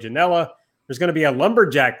and Joey Janela. There's going to be a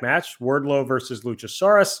lumberjack match, Wardlow versus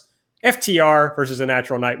Luchasaurus, FTR versus the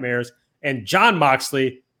Natural Nightmares, and Jon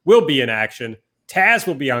Moxley will be in action. Taz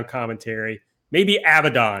will be on commentary. Maybe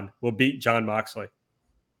Abaddon will beat Jon Moxley.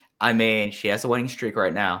 I mean, she has a winning streak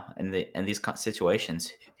right now in these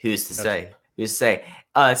situations. Who's to say? Who's to say?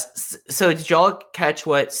 So did y'all catch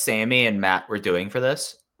what Sammy and Matt were doing for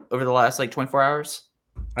this over the last 24 hours?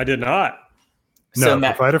 I did not. No,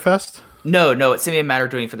 Matt, Fyter Fest? No, what Sammy and Matt are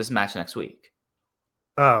doing for this match next week.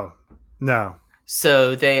 Oh, no.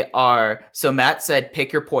 So Matt said,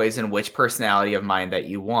 pick your poison, which personality of mine that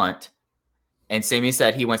you want. And Sammy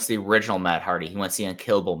said he wants the original Matt Hardy. He wants the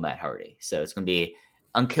unkillable Matt Hardy. So it's going to be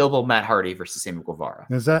unkillable Matt Hardy versus Sammy Guevara.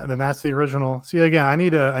 Then that's the original. See, again, I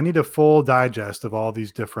need a full digest of all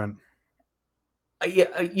these different.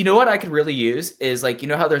 You know what I could really use is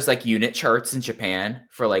how there's unit charts in Japan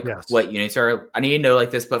for what units are. I need to know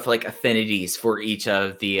this, but for affinities for each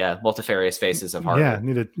of the multifarious faces of Hardy. Yeah,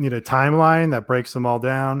 need a timeline that breaks them all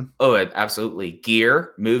down. Oh, absolutely.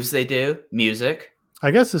 Gear, moves they do, music. I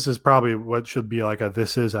guess this is probably what should be a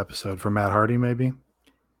This Is episode for Matt Hardy, maybe.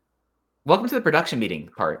 Welcome to the production meeting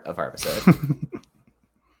part of our episode.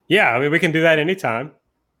 Yeah, I mean, we can do that anytime.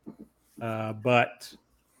 But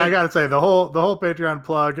I got to say, the whole Patreon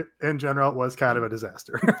plug in general was kind of a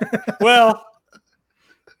disaster. Well,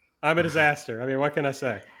 I'm a disaster. I mean, what can I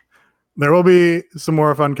say? There will be some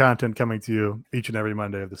more fun content coming to you each and every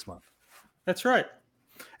Monday of this month. That's right.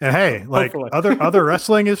 And hey, Hopefully. other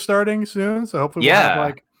wrestling is starting soon, so hopefully we'll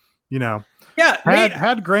have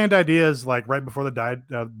had grand ideas like right before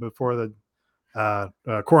the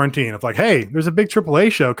quarantine of like, hey, there's a big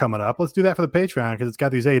AAA show coming up. Let's do that for the Patreon because it's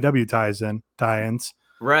got these AEW tie-ins.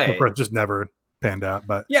 Right. Of course, just never panned out.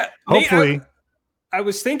 But yeah, hopefully, I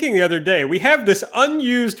was thinking the other day we have this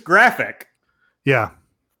unused graphic. Yeah.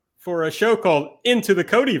 For a show called Into the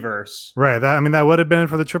Codyverse. Right. That would have been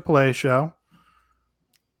for the AAA show.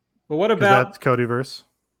 But what about that's Codyverse?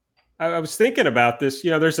 I was thinking about this.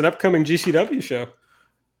 There's an upcoming GCW show.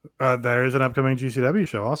 There is an upcoming GCW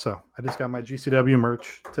show also. I just got my GCW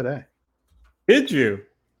merch today. Did you?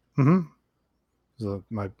 Mm-hmm. So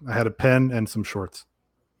I had a pen and some shorts.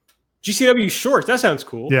 GCW shorts. That sounds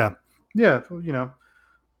cool. Yeah. Yeah.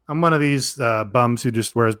 I'm one of these bums who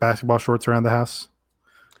just wears basketball shorts around the house.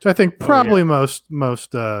 So I think probably most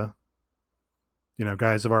guys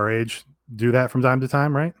of our age do that from time to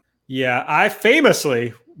time, right? Yeah, I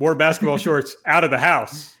famously wore basketball shorts out of the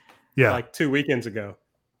house. Yeah, like 2 weekends ago.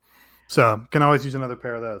 So can always use another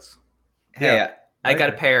pair of those. Hey, yeah, I got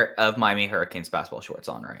a pair of Miami Hurricanes basketball shorts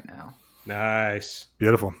on right now. Nice,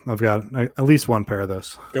 beautiful. I've got at least one pair of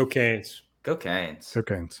those. Go Canes! Go Canes! Go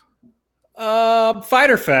Canes!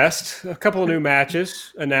 Fyter Fest, a couple of new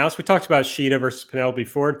matches announced. We talked about Sheeta versus Penelope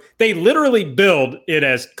Ford. They literally billed it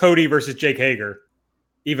as Cody versus Jake Hager,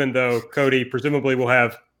 even though Cody presumably will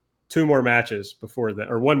have 2 more matches before then,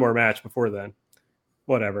 or 1 more match before then.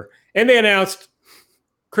 Whatever. And they announced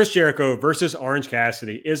Chris Jericho versus Orange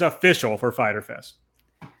Cassidy is official for Fyter Fest.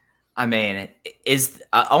 I mean,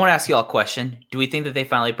 I want to ask you all a question. Do we think that they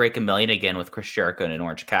finally break 1 million again with Chris Jericho and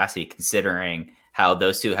Orange Cassidy, considering how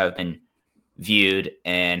those two have been viewed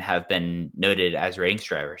and have been noted as ratings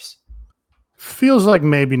drivers? Feels like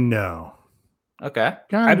maybe no. Okay.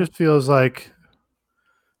 Kind of just feels like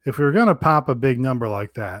if we were going to pop a big number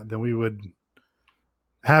like that, then we would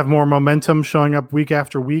have more momentum showing up week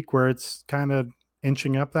after week where it's kind of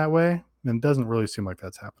inching up that way. And it doesn't really seem like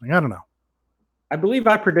that's happening. I don't know. I believe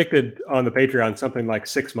I predicted on the Patreon something like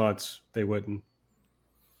 6 months they wouldn't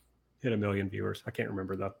hit 1 million viewers. I can't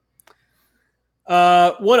remember though.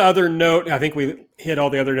 One other note, I think we hit all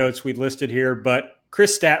the other notes we listed here, but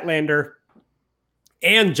Chris Statlander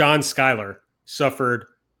and John Schuyler suffered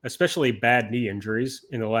especially bad knee injuries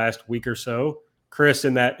in the last week or so. Chris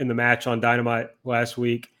in the match on Dynamite last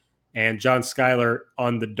week, and John Schuyler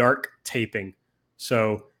on the Dark taping.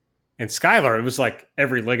 So, and Schuyler, it was like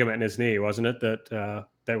every ligament in his knee, wasn't it? That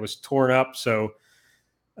was torn up. So,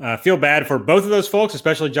 feel bad for both of those folks,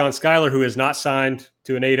 especially John Schuyler, who is not signed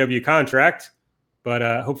to an AEW contract. But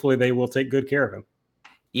hopefully they will take good care of him.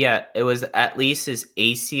 Yeah, it was at least his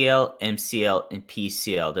ACL, MCL, and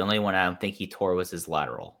PCL. The only one I don't think he tore was his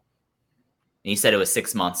lateral. And he said it was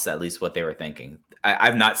 6 months, at least what they were thinking.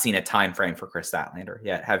 I've not seen a time frame for Chris Statlander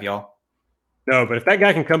yet. Have y'all? No, but if that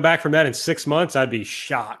guy can come back from that in 6 months, I'd be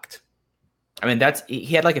shocked. I mean, he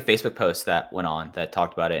had like a Facebook post that went on that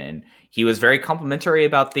talked about it, and he was very complimentary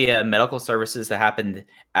about the medical services that happened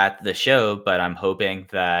at the show, but I'm hoping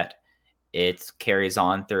that it carries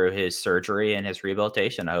on through his surgery and his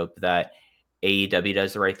rehabilitation. I hope that AEW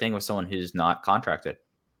does the right thing with someone who's not contracted.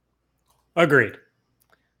 Agreed.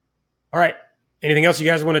 All right. Anything else you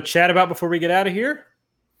guys want to chat about before we get out of here?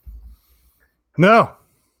 No.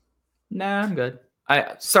 Nah, I'm good.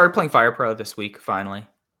 I started playing Fire Pro this week, finally.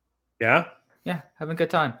 Yeah? Yeah, having a good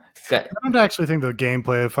time. I don't actually think the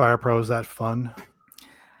gameplay of Fire Pro is that fun.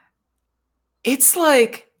 It's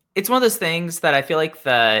one of those things that I feel like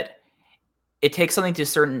that it takes something to a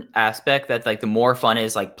certain aspect that like the more fun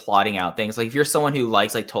is like plotting out things. Like if you're someone who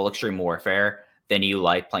likes like Total Extreme Warfare, then you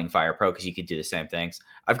like playing Fire Pro because you can do the same things.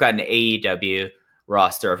 I've got an AEW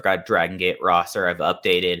roster. I've got Dragon Gate roster. I've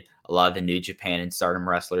updated a lot of the New Japan and Stardom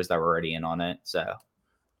wrestlers that were already in on it. So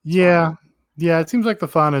yeah. It seems like the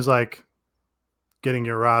fun is like getting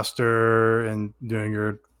your roster and doing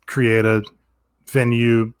your creative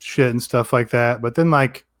venue shit and stuff like that. But then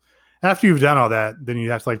like after you've done all that, then you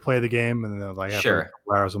have to like play the game, and then like after a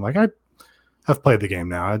couple hours, I'm like, I've played the game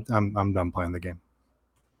now. I'm done playing the game.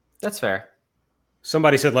 That's fair.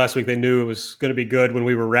 Somebody said last week they knew it was going to be good when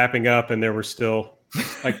we were wrapping up, and there were still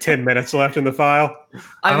like 10 minutes left in the file.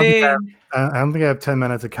 I don't think I have 10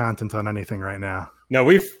 minutes of content on anything right now. No,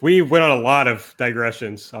 we went on a lot of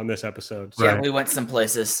digressions on this episode. So. Yeah, we went some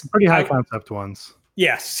places. Pretty high concept ones.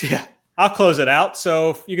 Yes, yeah. I'll close it out.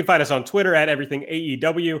 So you can find us on Twitter at everything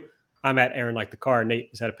AEW. I'm at Aaron Like the Car. Nate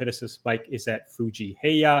is at Epitasis. Mike is at Fuji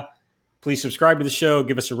Heya. Please subscribe to the show.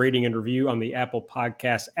 Give us a rating and review on the Apple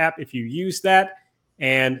Podcast app if you use that.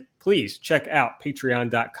 And please check out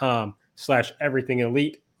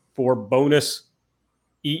patreon.com/everythingelite for bonus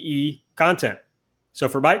EE content. So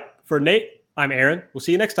for Mike, for Nate, I'm Aaron. We'll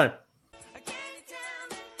see you next time.